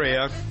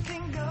Victoria.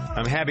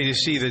 I'm happy to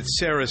see that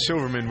Sarah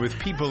Silverman with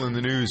People in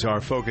the News,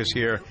 our focus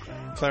here,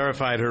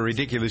 clarified her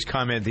ridiculous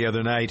comment the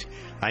other night.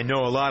 I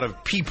know a lot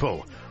of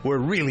people were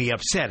really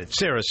upset at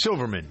Sarah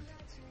Silverman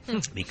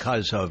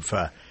because of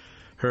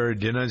her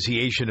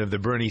denunciation of the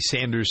Bernie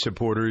Sanders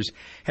supporters.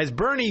 Has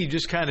Bernie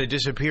just kind of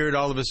disappeared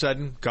all of a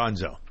sudden?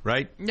 Gonzo,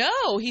 right?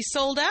 No, he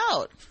sold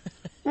out.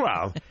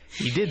 Well,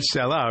 he did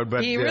sell out,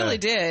 but... He really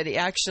did,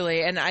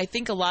 actually. And I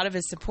think a lot of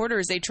his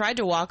supporters, they tried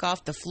to walk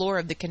off the floor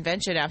of the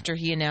convention after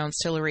he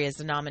announced Hillary as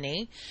the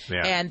nominee.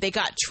 Yeah. And they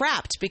got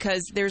trapped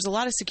because there's a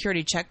lot of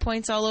security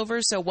checkpoints all over.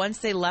 So once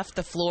they left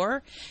the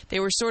floor, they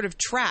were sort of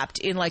trapped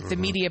in, like, the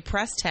media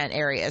press tent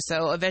area.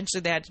 So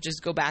eventually they had to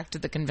just go back to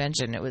the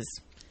convention. It was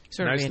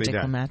sort of being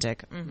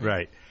diplomatic. Mm-hmm.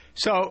 Right.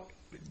 So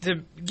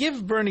to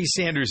give Bernie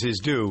Sanders his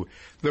due,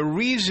 the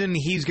reason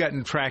he's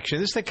gotten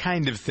traction, this is the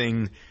kind of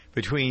thing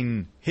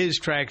between his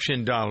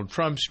traction, Donald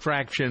Trump's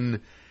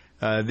traction,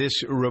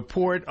 this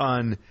report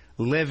on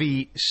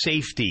levee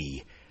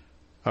safety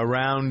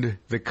around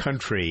the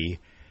country.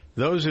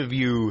 Those of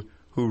you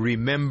who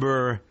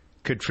remember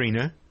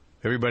Katrina,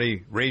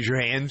 everybody raise your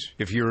hands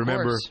if you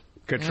remember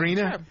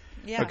Katrina. Yeah, sure.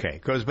 Yeah. Okay,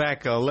 it goes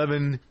back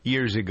 11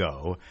 years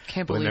ago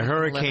when the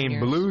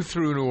hurricane blew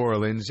through New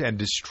Orleans and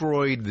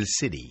destroyed the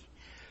city.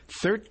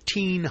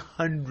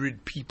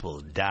 1,300 people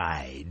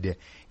died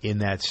in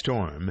that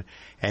storm,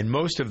 and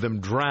most of them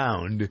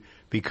drowned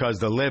because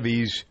the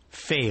levees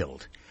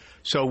failed.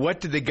 So what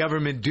did the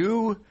government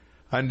do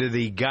under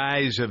the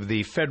guise of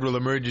the Federal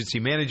Emergency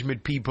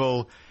Management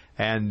people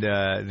and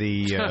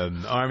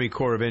the Army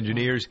Corps of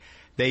Engineers?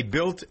 They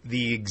built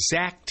the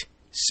exact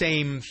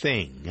same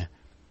thing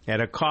at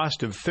a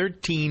cost of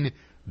 $13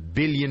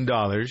 billion.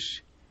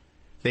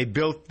 They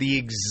built the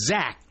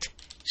exact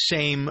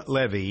same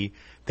levee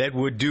that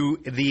would do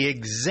the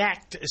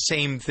exact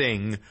same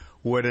thing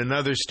would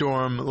another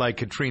storm like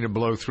Katrina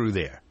blow through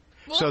there.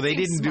 Well, so they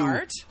didn't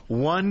do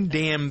one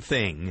damn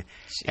thing.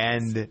 Jeez.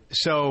 And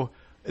so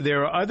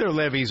there are other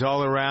levees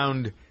all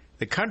around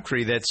the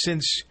country that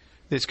since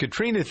this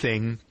Katrina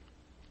thing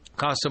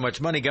cost so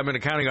much money,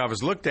 Government Accounting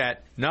Office looked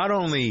at not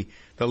only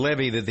the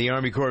levee that the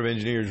Army Corps of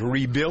Engineers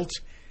rebuilt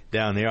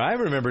down there. I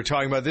remember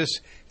talking about this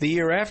the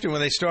year after when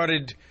they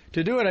started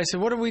to do it. I said,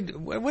 what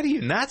are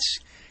you, nuts?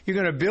 You're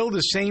going to build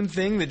the same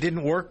thing that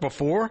didn't work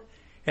before?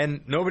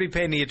 And nobody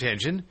paid any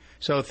attention.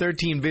 So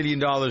 $13 billion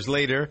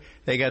later,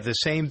 they got the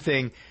same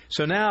thing.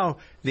 So now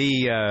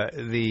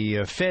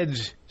the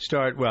feds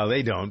start, well,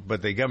 they don't,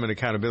 but the Government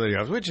Accountability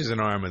Office, which is an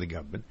arm of the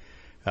government,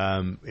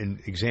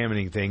 in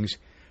examining things,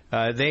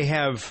 they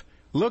have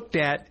looked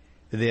at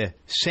the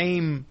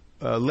same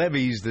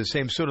levees, the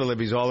same sort of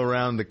levees all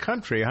around the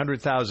country,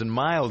 100,000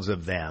 miles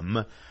of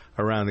them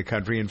around the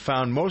country, and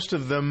found most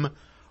of them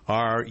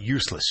are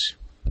useless.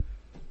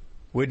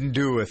 Wouldn't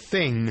do a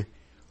thing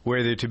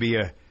were there to be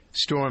a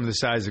storm the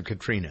size of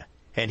Katrina.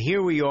 And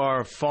here we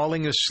are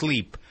falling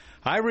asleep.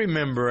 I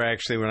remember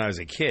actually when I was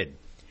a kid,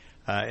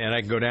 and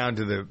I can go down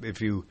to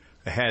if you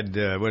had,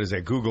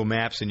 Google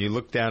Maps, and you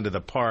look down to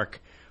the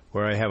park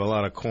where I have a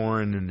lot of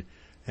corn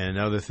and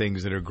other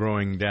things that are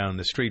growing down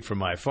the street from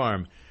my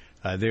farm.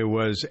 There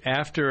was,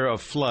 after a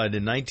flood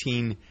in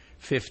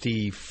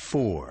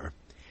 1954,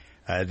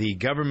 the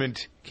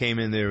government came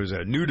in. There was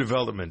a new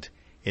development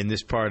in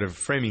this part of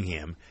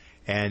Framingham,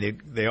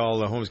 and all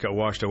the homes got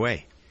washed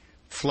away.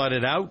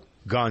 Flooded out,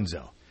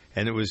 gonzo.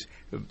 And it was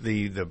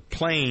the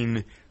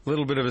plain,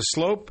 little bit of a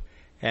slope,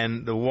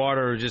 and the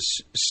water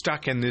just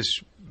stuck in this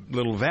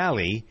little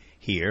valley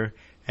here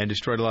and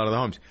destroyed a lot of the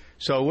homes.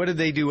 So what did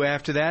they do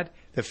after that?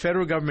 The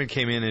federal government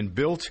came in and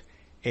built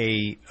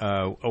a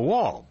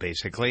wall,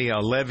 basically, a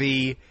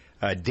levee,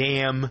 a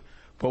dam.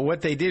 But what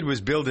they did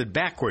was build it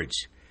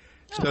backwards.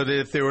 So that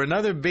if there were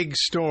another big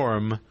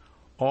storm,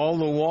 all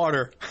the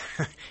water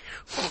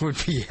would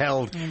be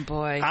held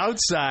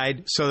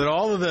outside so that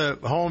all of the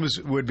homes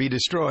would be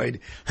destroyed.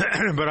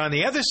 But on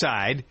the other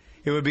side,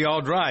 it would be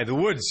all dry. The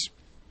woods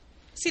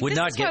would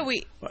not get...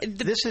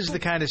 This is the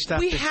kind of stuff...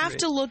 We have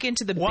to look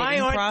into the bidding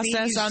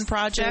process on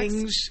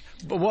projects.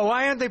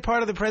 Why aren't they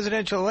part of the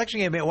presidential election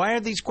campaign? Why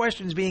aren't these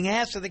questions being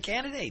asked of the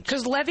candidates?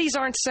 Because levees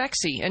aren't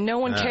sexy, and no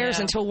one cares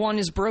until one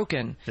is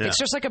broken. Yeah. It's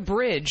just like a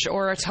bridge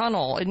or a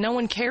tunnel, and no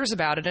one cares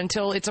about it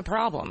until it's a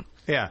problem.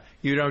 Yeah,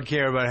 you don't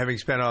care about having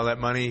spent all that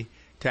money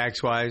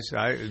tax-wise.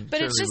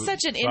 But it's just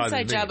such an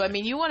inside job. I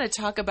mean, you want to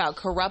talk about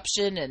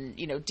corruption and,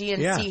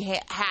 DNC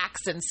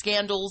hacks and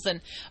scandals and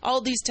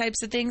all these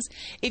types of things.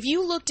 If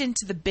you looked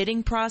into the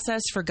bidding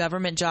process for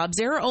government jobs,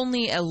 there are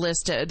only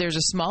there's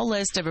a small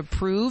list of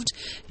approved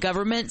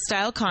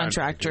government-style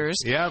contractors.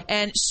 Yep.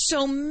 And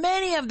so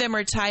many of them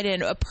are tied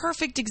in. A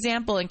perfect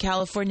example in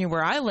California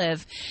where I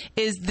live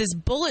is this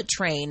bullet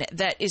train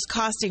that is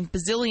costing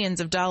bazillions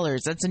of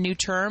dollars. That's a new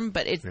term,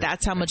 but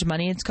that's how much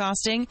money it's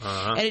costing.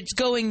 And it's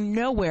going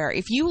nowhere.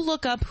 If you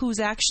look up who's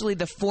actually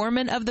the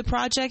foreman of the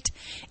project,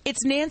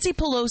 it's Nancy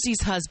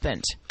Pelosi's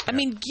husband. I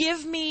mean,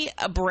 give me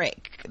a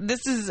break.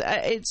 This is,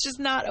 it's just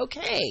not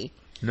okay.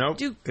 Nope.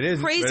 Do it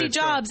isn't, crazy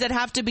jobs that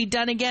have to be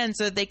done again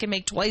so that they can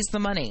make twice the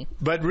money.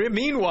 But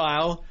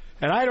meanwhile,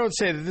 and I don't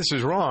say that this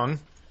is wrong,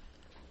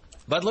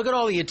 but look at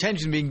all the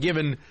attention being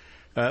given.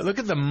 Look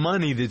at the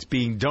money that's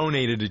being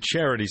donated to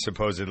charity,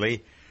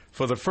 supposedly,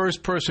 for the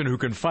first person who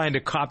can find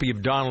a copy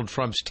of Donald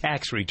Trump's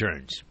tax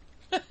returns.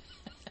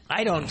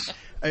 I don't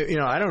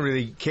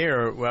really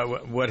care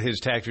what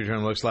his tax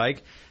return looks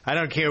like. I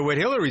don't care what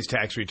Hillary's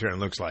tax return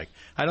looks like.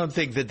 I don't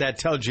think that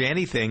tells you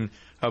anything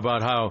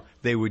about how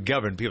they would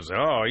govern. People say,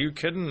 "Oh, are you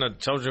kidding? That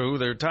tells you who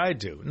they're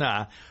tied to."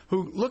 Nah.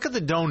 Look at the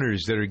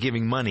donors that are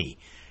giving money.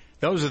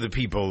 Those are the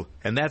people,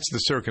 and that's the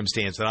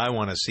circumstance that I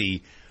want to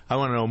see. I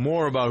want to know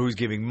more about who's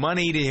giving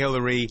money to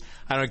Hillary.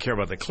 I don't care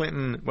about the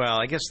Clinton.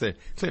 Well, I guess the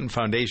Clinton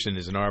Foundation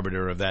is an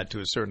arbiter of that to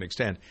a certain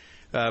extent.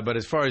 But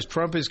as far as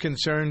Trump is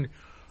concerned,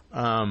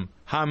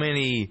 how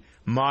many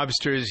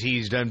mobsters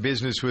he's done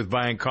business with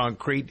buying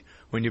concrete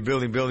when you're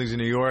building buildings in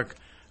New York.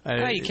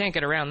 You can't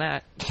get around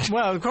that.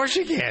 Well, of course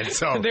you can.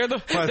 So they're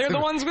the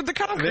ones with the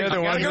concrete. They're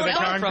the ones with the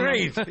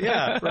concrete.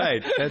 Yeah,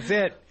 right. That's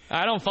it.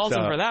 I don't fault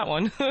them for that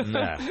one.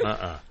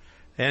 Nah,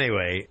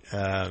 Anyway,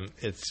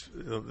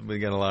 we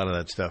got a lot of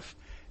that stuff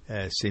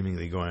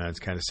seemingly going on. It's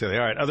kind of silly.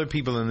 All right, other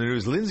people in the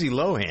news. Lindsay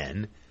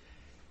Lohan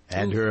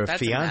and her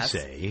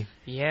fiancé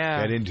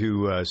got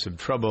into some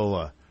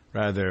trouble.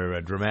 Rather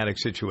a dramatic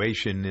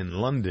situation in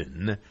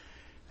London.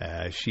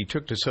 She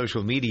took to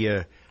social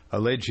media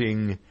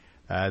alleging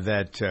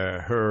that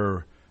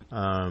her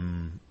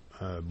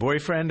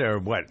boyfriend or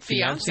what?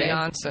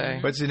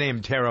 Fiancé. What's his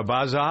name?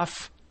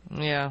 Tarabazov?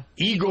 Yeah.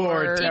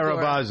 Igor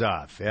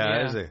Tarabazov.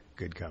 Yeah, that's a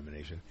good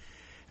combination.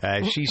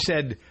 She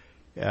said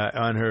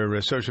on her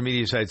social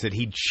media sites that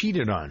he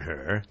cheated on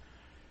her,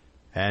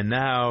 and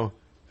now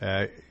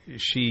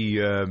she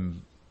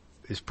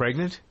is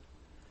pregnant,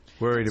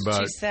 worried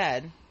about... She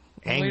said...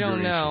 We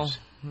don't know.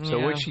 So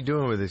what's she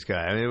doing with this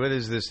guy? I mean, what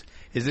is this?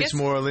 Is this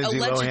more Lindsay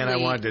Lohan? I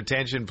want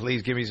attention.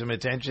 Please give me some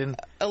attention.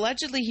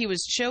 Allegedly, he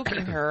was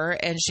choking her,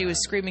 and she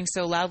was screaming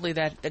so loudly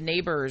that the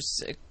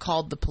neighbors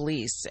called the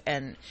police.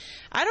 And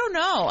I don't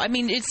know. I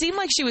mean, it seemed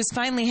like she was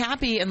finally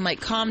happy and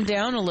calmed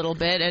down a little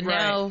bit, and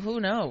now who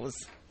knows?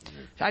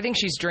 I think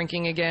she's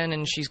drinking again,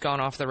 and she's gone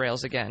off the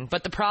rails again.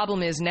 But the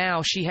problem is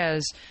now she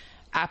has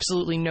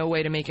absolutely no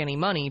way to make any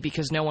money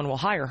because no one will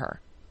hire her.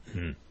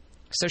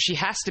 So she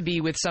has to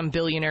be with some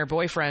billionaire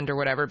boyfriend or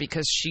whatever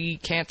because she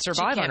can't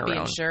survive on her own. She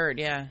can't be insured,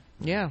 yeah.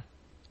 Yeah.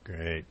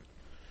 Great.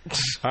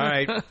 All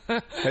right.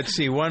 Let's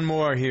see. One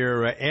more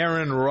here.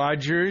 Aaron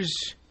Rodgers,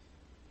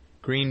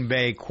 Green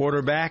Bay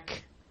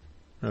quarterback.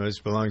 Oh, this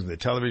belongs to the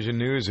television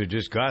news or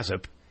just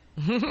gossip.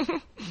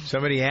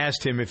 Somebody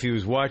asked him if he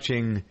was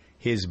watching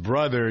his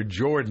brother,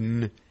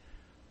 Jordan,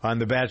 on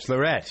The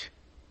Bachelorette.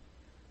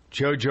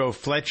 JoJo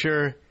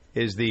Fletcher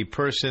is the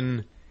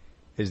person,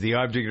 is the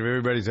object of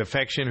everybody's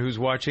affection. Who's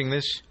watching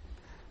this?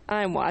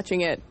 I'm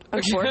watching it,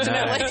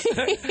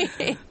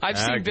 unfortunately. I've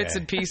seen bits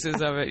and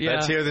pieces of it, yeah.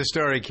 Let's hear the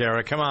story,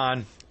 Kara. Come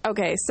on.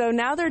 Okay, so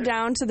now they're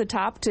down to the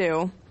top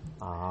two,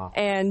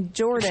 and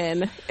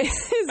Jordan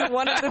is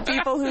one of the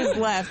people who's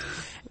left.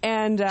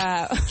 And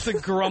the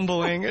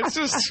grumbling. It's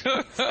just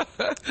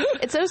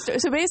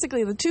so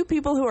basically the two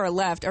people who are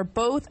left are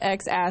both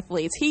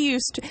ex-athletes. He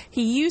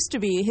used to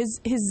be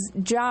his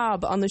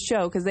job on the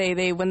show, because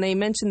they when they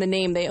mention the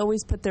name they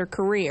always put their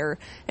career,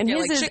 and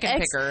his like is chicken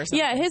picker or something.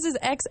 Yeah, his is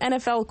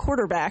ex-NFL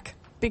quarterback,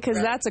 because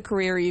that's a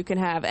career you can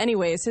have.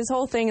 Anyways, his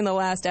whole thing in the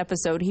last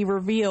episode, he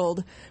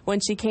revealed when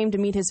she came to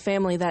meet his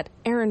family that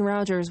Aaron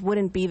Rodgers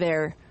wouldn't be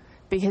there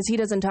because he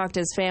doesn't talk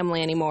to his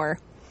family anymore.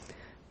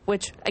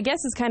 Which I guess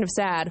is kind of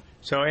sad.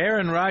 So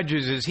Aaron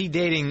Rodgers, is he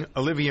dating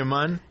Olivia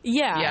Munn?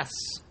 Yeah. Yes.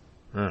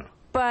 Oh.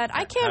 But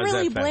I can't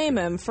really blame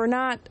him for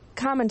not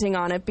commenting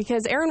on it,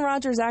 because Aaron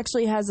Rodgers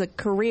actually has a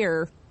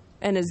career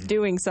and is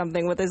doing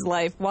something with his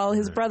life, while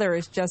his brother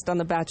is just on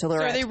The Bachelorette.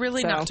 So are they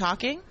really not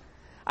talking?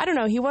 I don't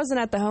know. He wasn't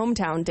at the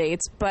hometown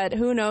dates, but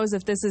who knows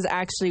if this is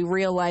actually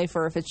real life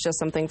or if it's just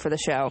something for the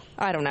show.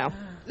 I don't know.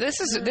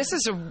 This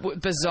is a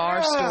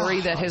bizarre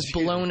story that has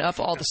blown up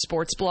all the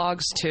sports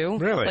blogs too.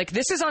 Really? Like,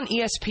 this is on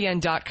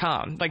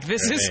ESPN.com. Like,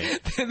 this is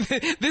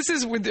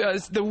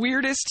the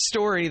weirdest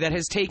story that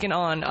has taken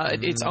on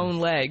its own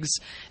legs.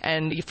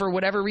 And for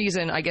whatever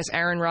reason, I guess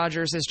Aaron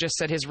Rodgers has just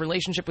said his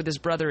relationship with his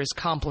brother is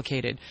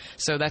complicated.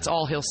 So that's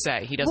all he'll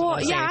say. He doesn't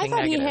want to say anything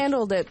negative. He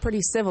handled it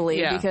pretty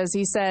civilly, because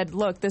he said,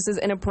 "Look, this is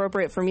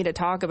inappropriate for me to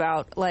talk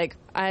about. Like,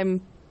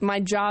 my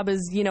job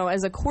is,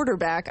 as a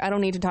quarterback, I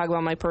don't need to talk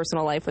about my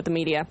personal life with the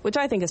media," which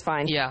I think is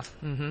fine. Yeah.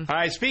 All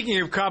right, speaking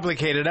of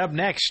complicated, up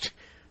next,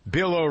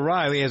 Bill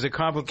O'Reilly has a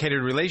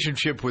complicated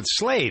relationship with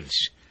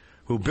slaves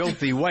who built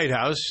the White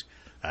House.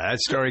 That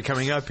story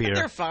coming up here.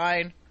 They're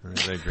fine.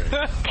 They're great.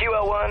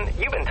 QL1,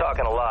 you've been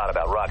talking a lot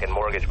about Rocket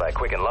Mortgage by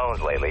Quicken Loans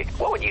lately.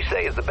 What would you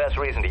say is the best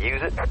reason to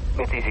use it?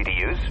 It's easy to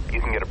use. You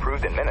can get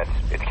approved in minutes.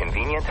 It's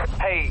convenient.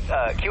 Hey,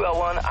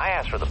 QL1, I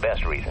asked for the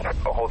best reason.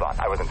 Oh, hold on.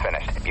 I wasn't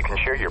finished. You can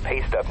share your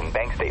pay stubs and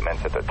bank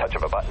statements at the touch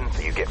of a button,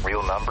 so you get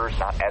real numbers,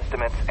 not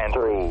estimates. And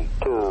 3,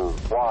 2,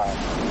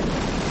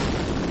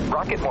 1.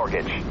 Rocket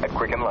Mortgage at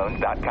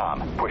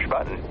QuickenLoans.com. Push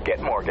button. Get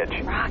mortgage.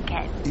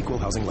 Rocket. Equal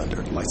housing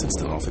lender.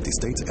 Licensed in all 50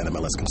 states.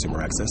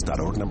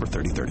 NMLSConsumerAccess.org number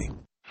 3030.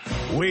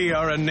 We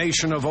are a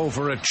nation of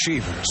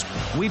overachievers.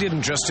 We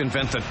didn't just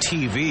invent the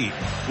TV.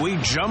 We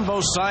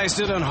jumbo-sized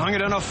it and hung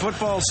it in a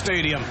football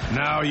stadium.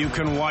 Now you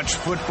can watch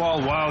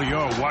football while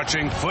you're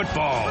watching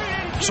football.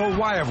 So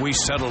why have we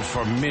settled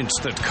for mints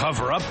that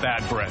cover up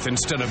bad breath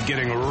instead of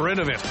getting rid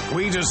of it?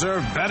 We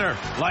deserve better,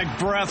 like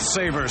Breath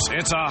Savers.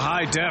 It's a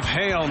high-def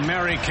Hail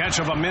Mary catch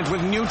of a mint with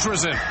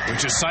Nutrizin,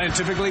 which is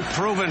scientifically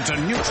proven to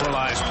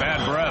neutralize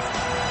bad breath.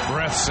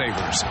 Breath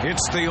Savers.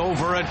 It's the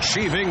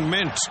overachieving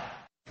mint.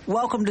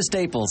 Welcome to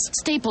Staples.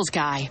 Staples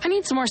guy, I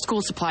need some more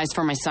school supplies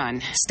for my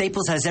son.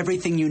 Staples has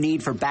everything you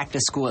need for back to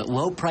school at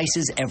low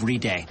prices every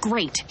day.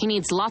 Great. He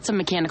needs lots of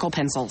mechanical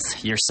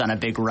pencils. Your son a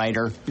big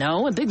writer?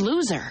 No, a big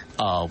loser.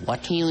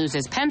 What? He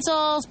loses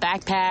pencils,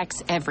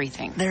 backpacks,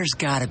 everything. There's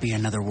gotta be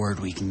another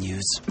word we can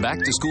use. Back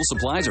to school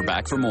supplies are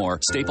back for more.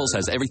 Staples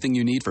has everything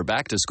you need for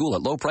back to school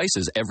at low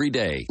prices every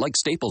day. Like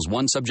Staples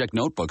one-subject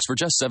notebooks for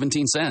just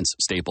 17 cents.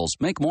 Staples,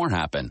 make more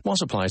happen. While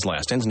supplies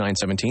last. Ends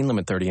 9/17.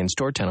 Limit 30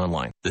 in-store, 10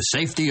 online. The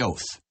safety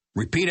oath.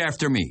 Repeat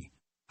after me.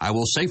 I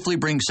will safely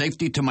bring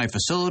safety to my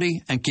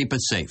facility and keep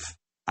it safe.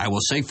 I will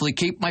safely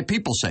keep my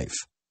people safe.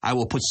 I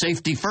will put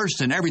safety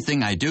first in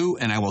everything I do,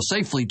 and I will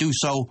safely do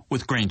so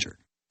with Grainger.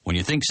 When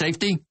you think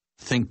safety,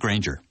 think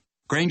Grainger.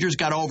 Grainger's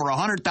got over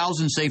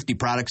 100,000 safety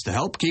products to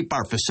help keep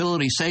our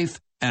facility safe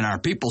and our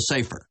people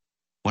safer.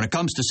 When it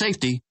comes to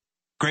safety,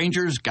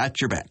 Grainger's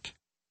got your back.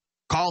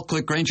 Call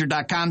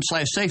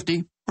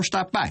clickgrainger.com/safety or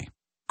stop by.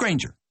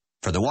 Grainger,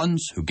 for the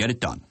ones who get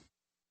it done.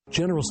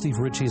 General Steve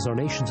Ritchie is our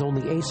nation's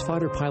only ace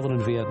fighter pilot in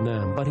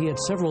Vietnam, but he had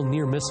several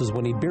near misses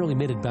when he barely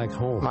made it back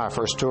home. My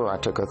first tour, I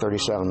took a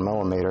 37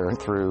 millimeter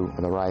through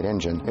the right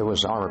engine. It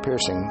was armor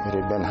piercing. It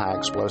had been high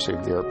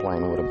explosive. The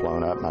airplane would have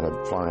blown up and I'd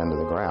have flown into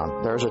the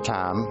ground. There's a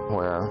time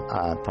where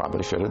I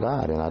probably should have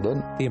died, and I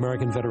didn't. The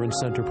American Veterans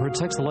Center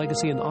protects the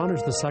legacy and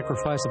honors the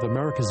sacrifice of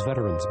America's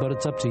veterans, but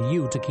it's up to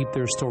you to keep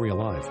their story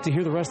alive. To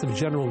hear the rest of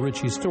General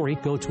Ritchie's story,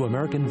 go to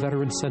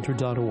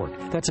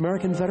AmericanVeteransCenter.org. That's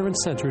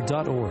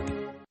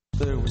AmericanVeteransCenter.org.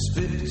 There was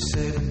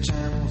 57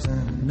 channels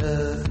and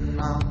nothing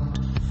on.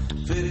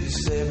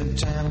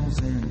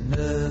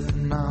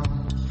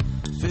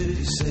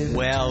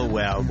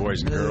 Well,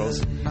 boys and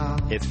girls,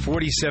 it's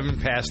 47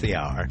 past the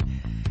hour.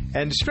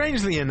 And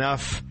strangely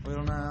enough,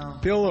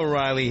 Bill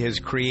O'Reilly has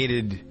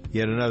created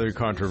yet another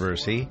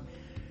controversy.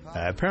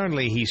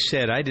 Apparently, he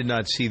said, I did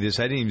not see this.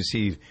 I didn't even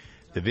see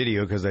the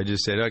video because I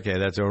just said, okay,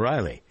 that's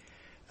O'Reilly.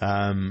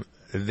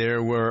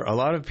 There were a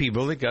lot of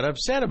people that got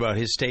upset about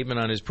his statement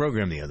on his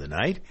program the other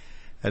night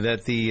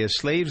that the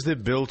slaves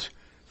that built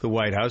the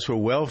White House were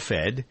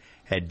well-fed,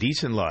 had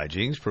decent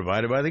lodgings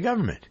provided by the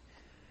government.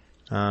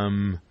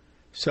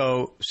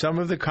 So some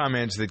of the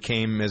comments that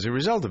came as a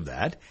result of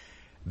that,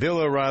 Bill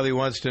O'Reilly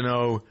wants to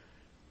know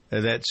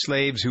that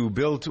slaves who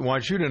built the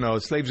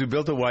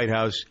White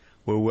House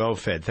were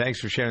well-fed. Thanks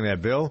for sharing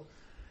that, Bill.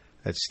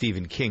 That's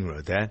Stephen King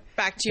wrote that.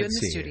 Back to you in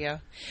the studio.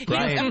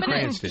 Brian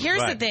Cranston.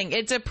 Here's the thing.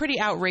 It's a pretty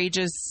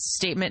outrageous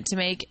statement to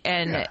make,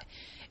 and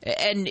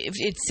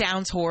it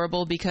sounds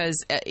horrible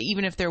because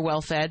even if they're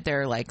well-fed,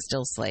 they're like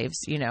still slaves,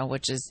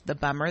 which is the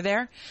bummer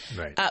there.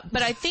 Right.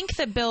 But I think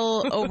that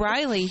Bill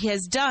O'Reilly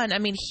has done,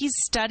 he's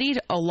studied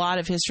a lot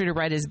of history to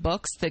write his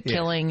books, The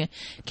Killing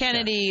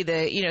Kennedy,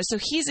 so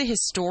he's a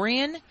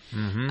historian.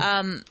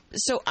 Mm-hmm.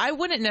 So I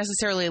wouldn't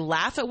necessarily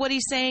laugh at what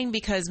he's saying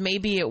because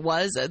maybe it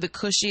was the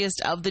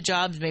cushiest of the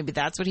jobs. Maybe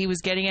that's what he was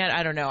getting at.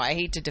 I don't know. I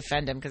hate to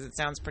defend him because it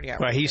sounds pretty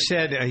outrageous. Well, he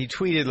said, he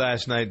tweeted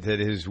last night that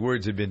his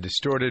words had been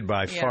distorted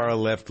by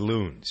far-left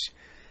loons,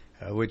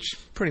 which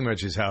pretty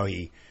much is how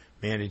he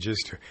manages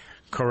to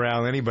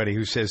corral anybody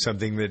who says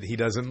something that he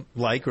doesn't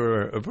like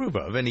or approve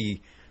of. And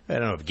I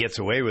don't know if gets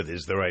away with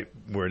is the right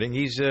wording.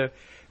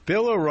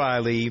 Bill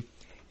O'Reilly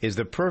is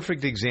the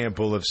perfect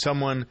example of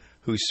someone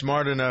who's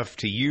smart enough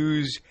to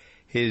use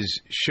his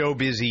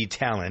show-busy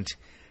talent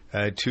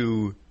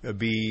to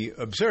be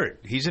absurd.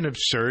 He's an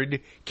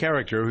absurd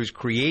character who's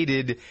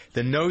created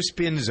the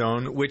no-spin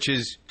zone, which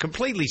is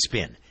completely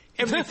spin.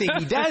 Everything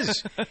he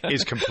does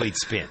is complete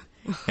spin.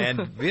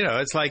 And,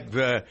 it's like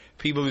the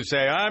people who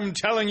say, I'm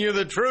telling you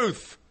the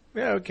truth.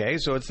 Yeah, okay,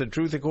 so it's the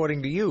truth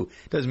according to you.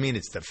 Doesn't mean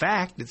it's the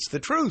fact. It's the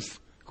truth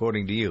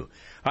according to you.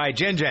 All right,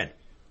 Jen.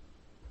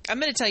 I'm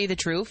going to tell you the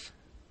truth.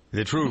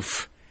 The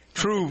truth.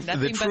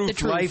 The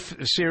Truth Life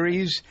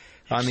series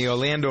on the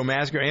Orlando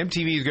Massacre.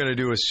 MTV is going to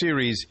do a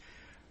series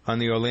on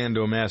the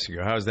Orlando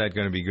Massacre. How's that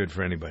going to be good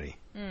for anybody?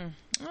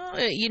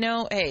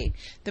 Well, hey,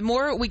 the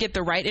more we get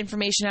the right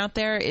information out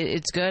there,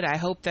 it's good. I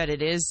hope that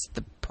it is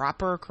the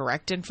proper,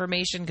 correct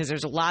information because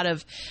there's a lot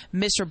of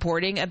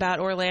misreporting about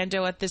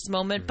Orlando at this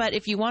moment. But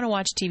if you want to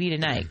watch TV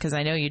tonight, because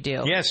I know you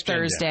do,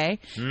 Thursday,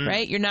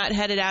 right? You're not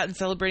headed out and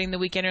celebrating the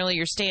weekend early.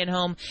 You're staying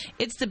home.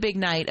 It's the big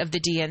night of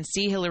the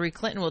DNC. Hillary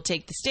Clinton will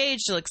take the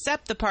stage. She'll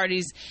accept the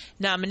party's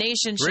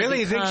nomination. Really?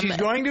 You think she's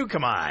going to?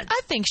 Come on.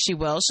 I think she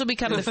will. She'll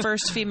become the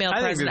first female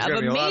president of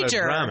a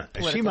major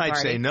political She might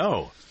party. Say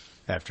no,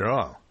 after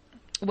all.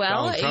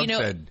 Well,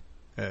 said,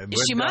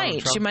 she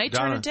might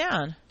turn it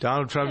down.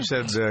 Donald Trump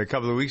said a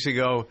couple of weeks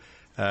ago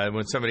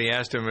when somebody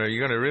asked him, are you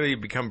going to really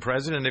become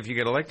president if you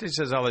get elected? He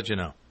says, I'll let you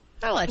know.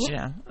 I'll let you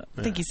know.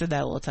 I think he said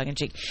that a little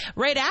tongue-in-cheek.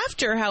 Right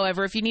after,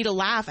 however, if you need a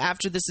laugh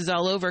after this is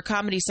all over,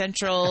 Comedy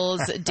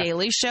Central's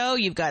Daily Show,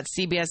 you've got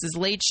CBS's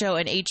Late Show,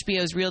 and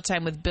HBO's Real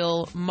Time with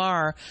Bill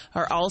Maher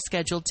are all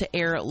scheduled to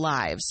air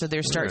live. So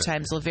their start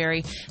times will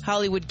vary.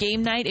 Hollywood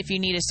Game Night, if you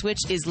need a switch,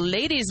 is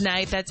Ladies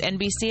Night. That's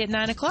NBC at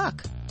 9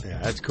 o'clock. Yeah,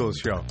 that's a cool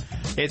show.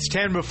 It's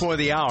 10 before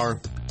the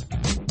hour.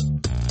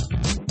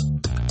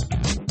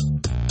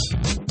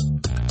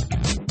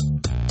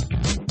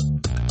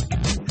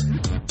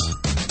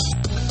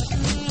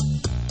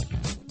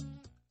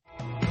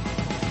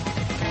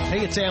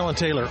 Hey, it's Alan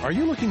Taylor. Are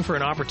you looking for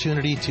an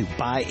opportunity to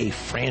buy a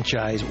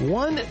franchise,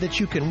 one that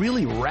you can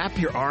really wrap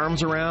your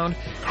arms around?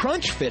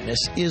 Crunch Fitness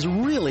is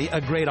really a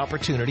great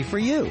opportunity for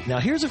you. Now,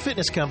 here's a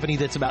fitness company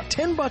that's about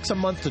 $10 a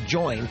month to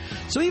join,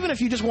 so even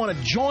if you just want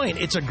to join,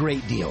 it's a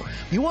great deal.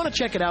 You want to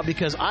check it out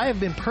because I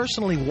have been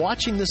personally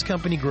watching this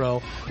company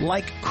grow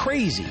like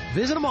crazy.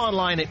 Visit them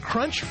online at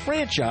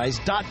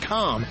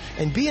crunchfranchise.com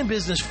and be in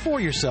business for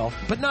yourself,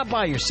 but not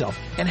by yourself,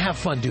 and have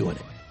fun doing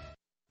it.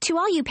 To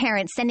all you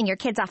parents sending your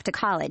kids off to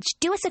college,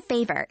 do us a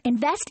favor.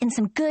 Invest in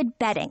some good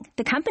bedding.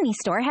 The company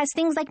store has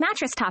things like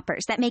mattress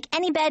toppers that make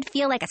any bed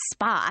feel like a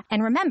spa.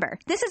 And remember,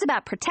 this is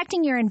about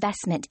protecting your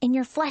investment in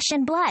your flesh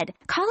and blood.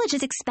 College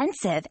is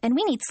expensive, and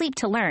we need sleep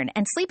to learn,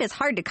 and sleep is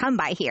hard to come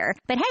by here.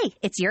 But hey,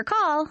 it's your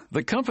call.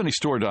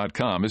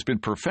 TheCompanyStore.com has been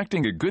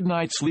perfecting a good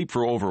night's sleep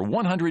for over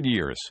 100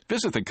 years.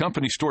 Visit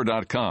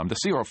TheCompanyStore.com to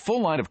see our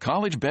full line of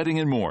college bedding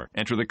and more.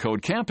 Enter the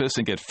code CAMPUS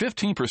and get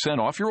 15%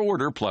 off your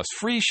order plus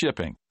free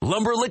shipping.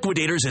 Lumber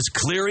Liquidators is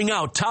clearing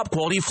out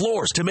top-quality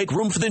floors to make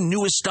room for the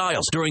newest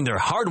styles during their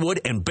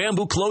hardwood and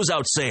bamboo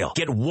closeout sale.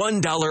 Get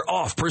 $1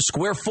 off per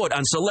square foot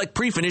on select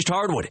pre-finished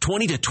hardwood.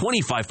 20 to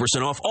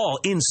 25% off all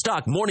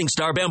in-stock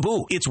Morningstar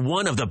bamboo. It's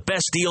one of the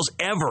best deals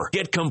ever.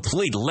 Get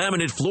complete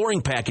laminate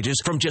flooring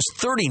packages from just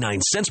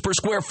 39 cents per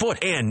square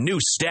foot and new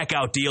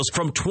stack-out deals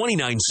from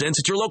 29 cents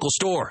at your local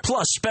store.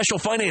 Plus special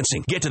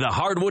financing. Get to the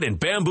hardwood and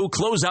bamboo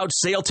closeout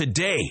sale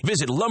today.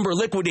 Visit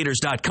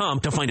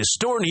LumberLiquidators.com to find a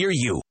store near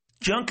you.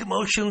 Junk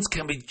emotions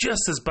can be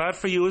just as bad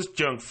for you as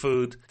junk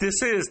food.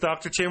 This is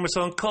Dr. Chambers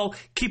on Call,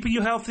 keeping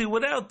you healthy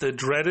without the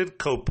dreaded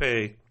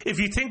copay. If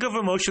you think of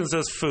emotions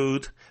as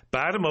food,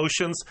 bad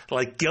emotions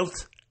like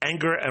guilt,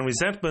 anger, and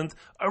resentment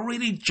are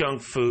really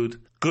junk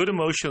food. Good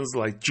emotions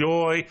like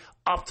joy,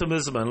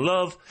 optimism, and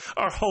love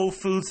are whole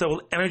foods that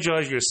will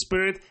energize your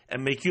spirit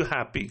and make you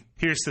happy.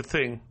 Here's the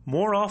thing.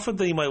 More often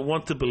than you might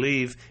want to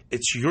believe,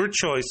 it's your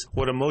choice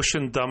what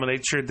emotion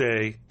dominates your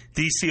day.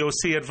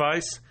 DCOC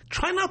advice?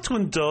 Try not to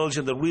indulge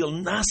in the real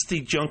nasty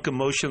junk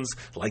emotions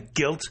like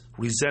guilt,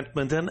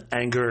 resentment, and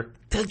anger.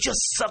 They'll just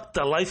suck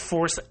the life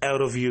force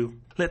out of you.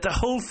 Let the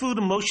whole food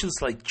emotions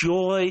like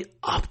joy,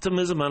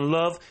 optimism, and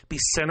love be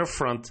center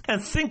front.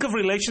 And think of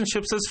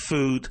relationships as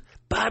food.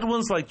 Bad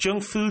ones like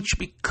junk food should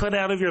be cut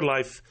out of your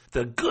life.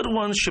 The good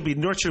ones should be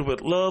nurtured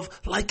with love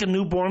like a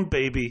newborn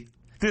baby.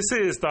 This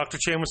is Dr.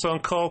 Chambers on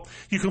Call.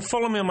 You can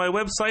follow me on my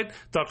website,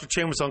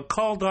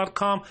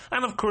 drchambersoncall.com,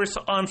 and of course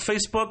on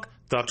Facebook,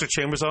 Dr.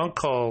 Chambers on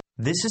Call.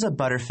 This is a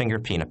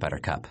Butterfinger peanut butter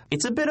cup.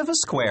 It's a bit of a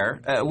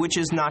square, which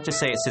is not to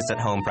say it sits at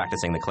home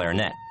practicing the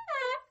clarinet.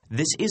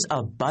 This is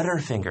a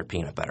Butterfinger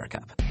peanut butter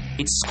cup.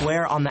 It's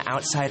square on the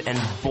outside and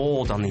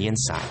bold on the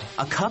inside.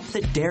 A cup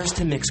that dares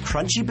to mix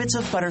crunchy bits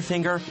of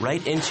Butterfinger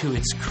right into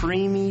its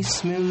creamy,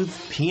 smooth,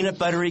 peanut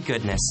buttery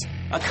goodness.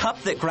 A cup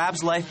that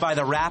grabs life by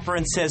the wrapper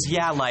and says,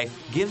 yeah, life,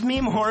 give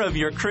me more of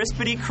your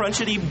crispity,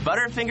 crunchity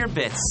Butterfinger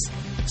bits.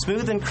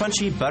 Smooth and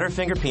crunchy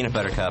Butterfinger peanut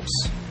butter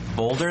cups.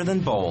 Bolder than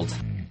bold.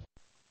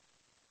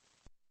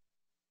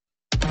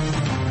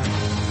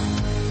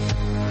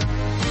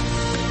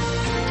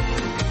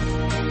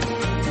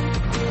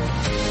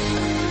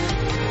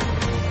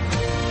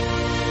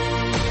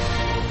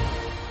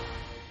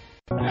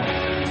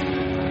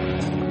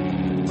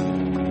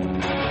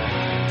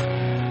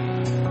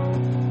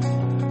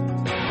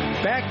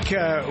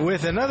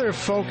 With another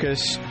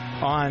focus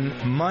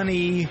on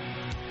money,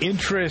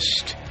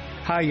 interest,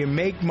 how you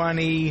make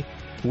money,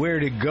 where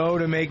to go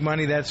to make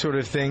money, that sort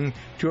of thing.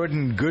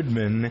 Jordan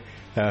Goodman,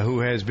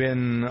 who has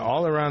been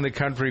all around the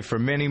country for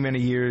many,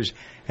 many years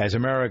as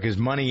America's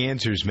money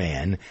answers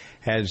man,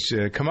 has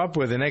come up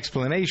with an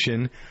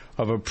explanation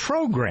of a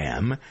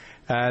program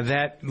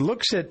that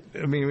looks at,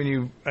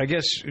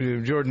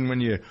 Jordan, when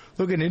you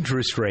look at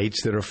interest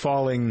rates that are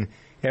falling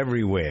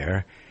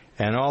everywhere,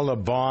 and all the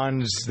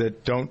bonds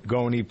that don't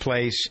go any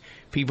place,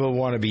 people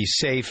want to be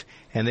safe,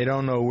 and they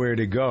don't know where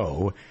to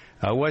go.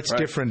 What's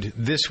different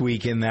this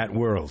week in that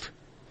world?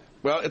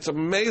 Well, it's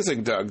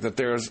amazing, Doug, that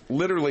there's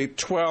literally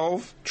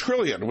 $12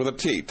 trillion, with a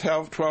T,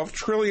 $12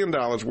 trillion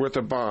worth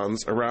of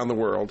bonds around the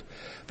world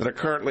that are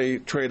currently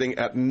trading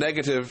at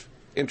negative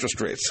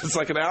interest rates. It's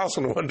like an Alice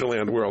in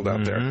Wonderland world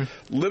out there.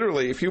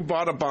 Literally, if you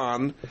bought a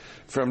bond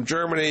from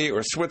Germany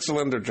or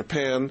Switzerland or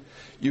Japan,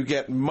 you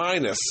get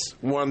minus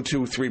 1%,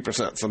 2%,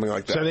 3%, something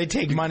like that. So they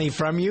take money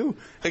from you?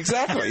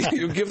 Exactly.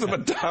 You give them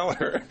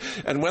 $1,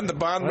 and when the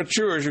bond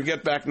matures, you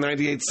get back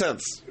 98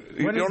 cents.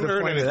 You don't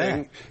earn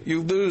anything.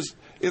 You lose.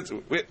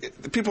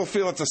 People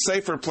feel it's a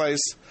safer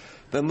place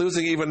than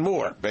losing even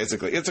more,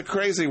 basically. It's a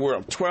crazy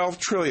world. 12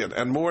 trillion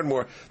and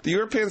more. The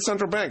European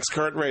Central Bank's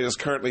current rate is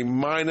currently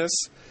minus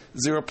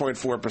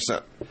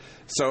 0.4%.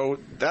 So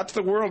that's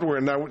the world we're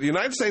in. Now, the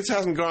United States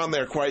hasn't gone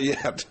there quite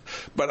yet,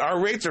 but our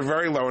rates are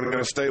very low and are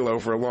going to stay low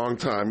for a long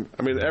time.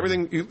 I mean,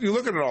 everything, you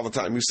look at it all the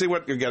time. You see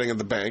what you're getting at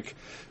the bank.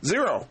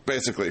 Zero,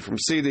 basically, from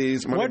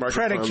CDs, money market funds.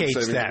 What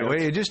predicates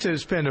that? Just to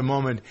spend a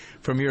moment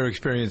from your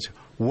experience,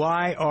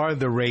 why are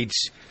the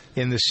rates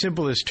in the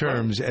simplest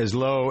terms as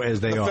low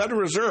as they are? The Federal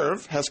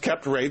Reserve has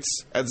kept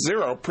rates at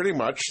zero pretty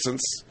much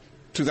since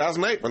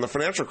 2008 when the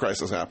financial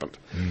crisis happened.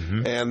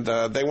 And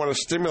they want to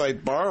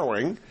stimulate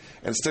borrowing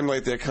and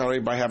stimulate the economy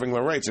by having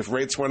low rates. If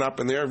rates went up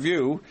in their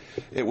view,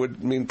 it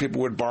would mean people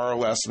would borrow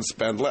less and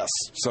spend less.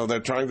 So they're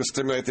trying to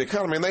stimulate the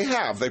economy, and they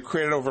have. They've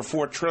created over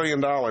 $4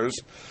 trillion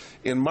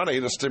in money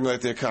to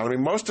stimulate the economy.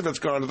 Most of it's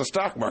gone to the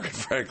stock market,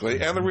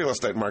 frankly, and the real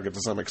estate market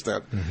to some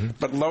extent.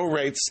 But low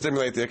rates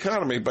stimulate the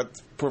economy.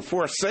 But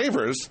for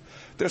savers,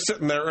 they're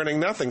sitting there earning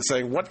nothing,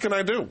 saying, what can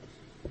I do?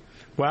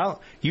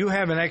 Well, you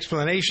have an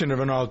explanation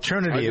of an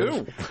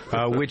alternative,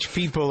 which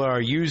people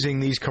are using,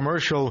 these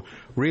commercial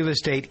real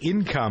estate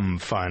income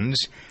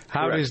funds.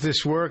 How does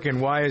this work, and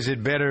why is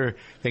it better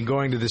than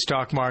going to the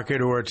stock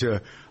market or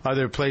to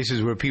other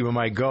places where people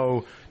might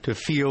go to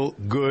feel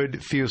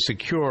good, feel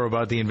secure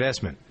about the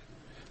investment?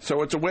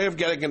 So it's a way of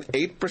getting an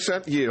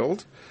 8%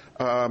 yield.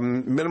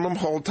 Minimum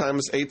hold time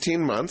is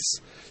 18 months.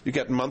 You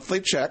get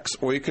monthly checks,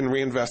 or you can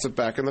reinvest it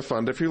back in the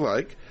fund if you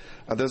like.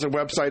 There's a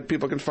website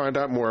people can find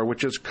out more,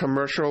 which is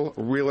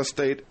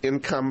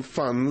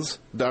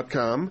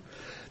commercialrealestateincomefunds.com.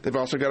 They've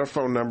also got a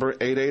phone number,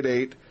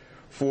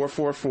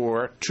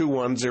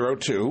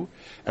 888-444-2102.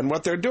 And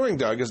what they're doing,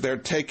 Doug, is they're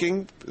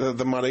taking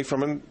the money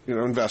from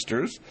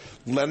investors,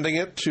 lending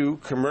it to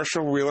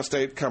commercial real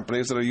estate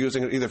companies that are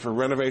using it either for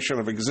renovation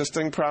of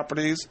existing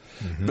properties,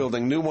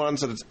 building new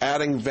ones, that it's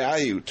adding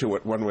value to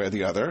it one way or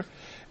the other.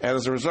 And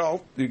as a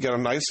result, you get a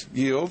nice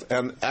yield.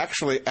 And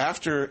actually,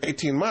 after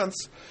 18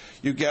 months,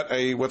 you get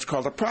what's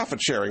called a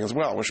profit sharing as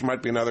well, which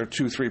might be another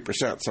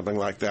 2-3%, something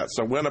like that.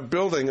 So when a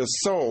building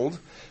is sold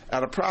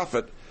at a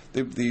profit,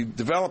 the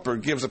developer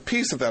gives a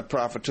piece of that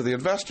profit to the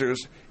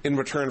investors in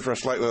return for a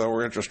slightly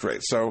lower interest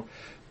rate. So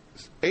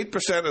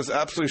 8% is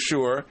absolutely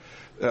sure.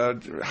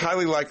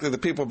 Highly likely the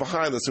people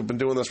behind this who've been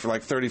doing this for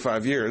like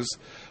 35 years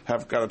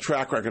have got a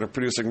track record of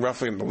producing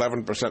roughly an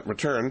 11%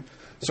 return.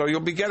 So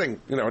you'll be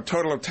getting, a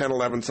total of 10,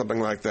 11, something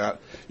like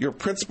that. Your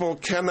principal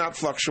cannot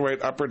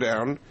fluctuate up or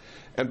down.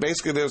 And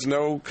basically there's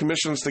no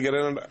commissions to get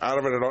in and out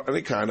of it of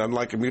any kind,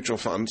 unlike a mutual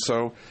fund.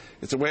 So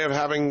it's a way of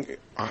having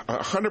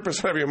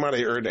 100% of your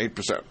money earned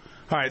 8%.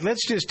 All right,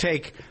 let's just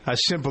take a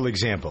simple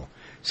example.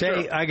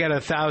 Say I got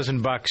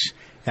 $1,000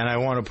 and I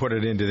want to put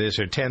it into this,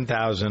 or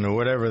 10,000 or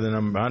whatever the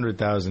number,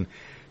 100,000.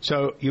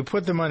 So you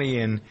put the money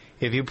in.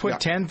 If you put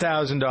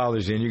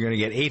 $10,000 in, you're going to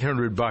get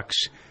 $800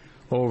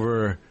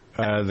 over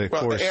the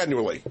course.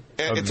 Annually.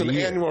 It's an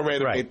annual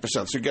rate of 8%.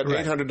 So you get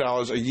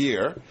 $800 a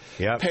year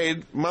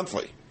paid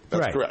monthly.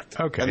 That's correct.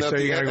 Okay, so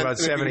you're going to about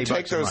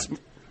 $70 a month.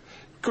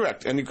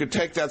 Correct. And you could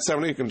take that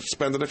 70, you can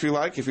spend it if you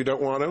like. If you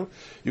don't want to,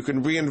 you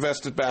can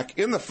reinvest it back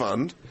in the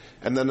fund,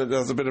 and then it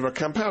does a bit of a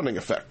compounding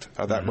effect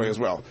that way as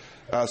well.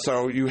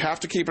 So you have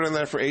to keep it in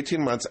there for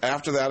 18 months.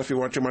 After that, if you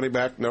want your money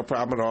back, no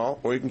problem at all.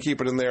 Or you can keep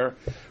it in there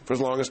for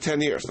as long as 10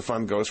 years. The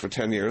fund goes for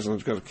 10 years, and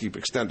it's going to keep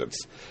extended.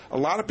 A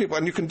lot of people,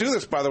 and you can do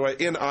this, by the way,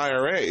 in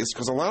IRAs,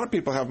 because a lot of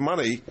people have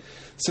money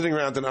sitting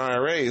around in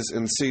IRAs,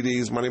 in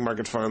CDs, money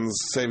market funds,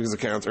 savings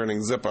accounts,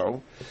 earning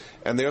Zippo.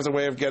 And there's a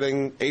way of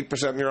getting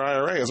 8% in your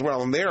IRA as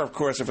well. And there, of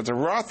course, if it's a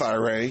Roth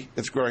IRA,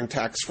 it's growing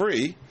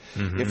tax-free.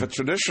 Mm-hmm. If it's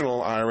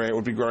traditional IRA, it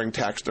would be growing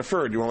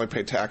tax-deferred. You only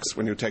pay tax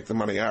when you take the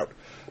money out.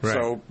 Right.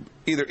 So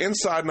either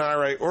inside an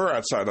IRA or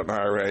outside an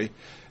IRA.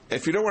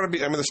 If you don't want to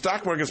be, the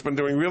stock market's been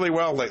doing really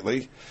well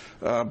lately,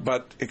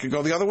 but it could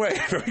go the other way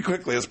very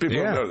quickly, as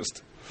people have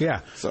noticed.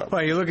 Yeah. So.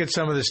 Well, you look at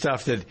some of the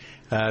stuff that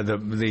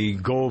the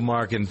gold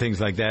market and things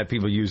like that,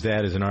 people use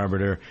that as an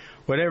arbiter.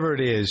 Whatever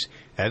it is,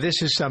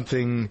 this is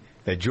something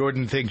that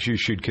Jordan thinks you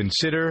should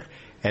consider,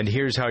 and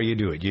here's how you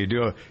do it. You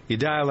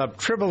dial up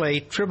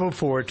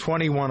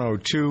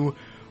 888-444-2102,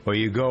 or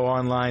you go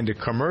online to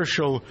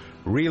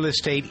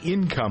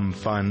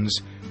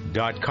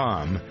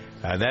commercialrealestateincomefunds.com.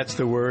 That's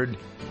the word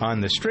on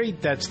the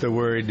street. That's the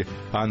word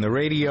on the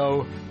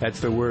radio.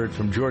 That's the word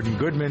from Jordan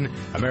Goodman,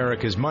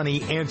 America's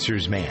Money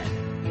Answers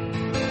Man.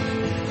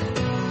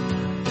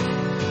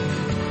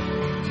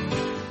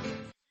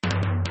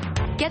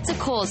 Get to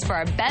Kohl's for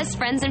our Best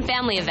Friends and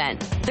Family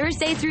event,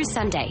 Thursday through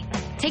Sunday.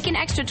 Take an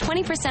extra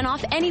 20%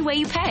 off any way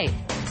you pay.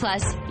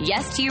 Plus,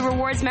 Yes to You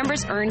Rewards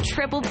members earn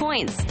triple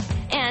points.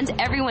 And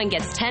everyone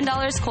gets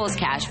 $10 Kohl's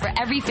cash for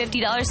every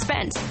 $50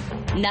 spent.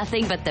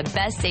 Nothing but the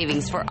best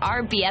savings for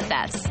our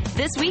BFFs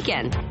this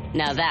weekend.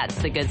 Now that's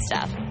the good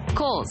stuff.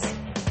 Kohl's.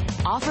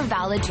 Offer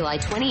valid July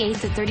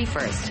 28th to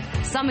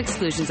 31st. Some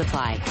exclusions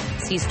apply.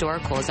 See store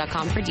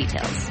Kohl's.com for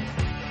details.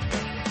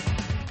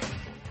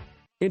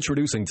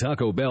 Introducing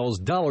Taco Bell's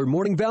 $1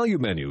 Morning Value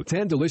Menu.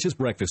 10 delicious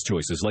breakfast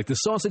choices like the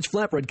sausage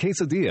flatbread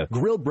quesadilla,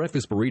 grilled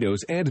breakfast burritos,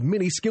 and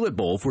mini skillet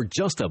bowl for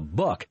just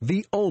 $1.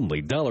 The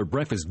only $1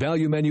 breakfast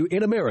value menu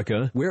in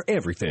America where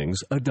everything's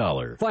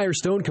 $1.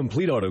 Firestone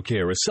Complete Auto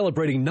Care is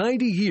celebrating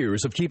 90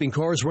 years of keeping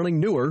cars running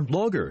newer,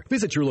 longer.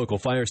 Visit your local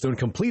Firestone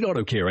Complete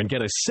Auto Care and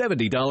get a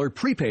 $70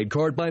 prepaid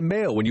card by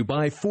mail when you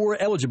buy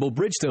 4 eligible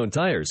Bridgestone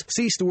tires.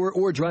 See store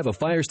or drive a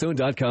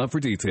Firestone.com for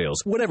details.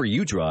 Whatever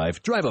you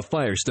drive a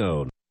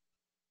Firestone.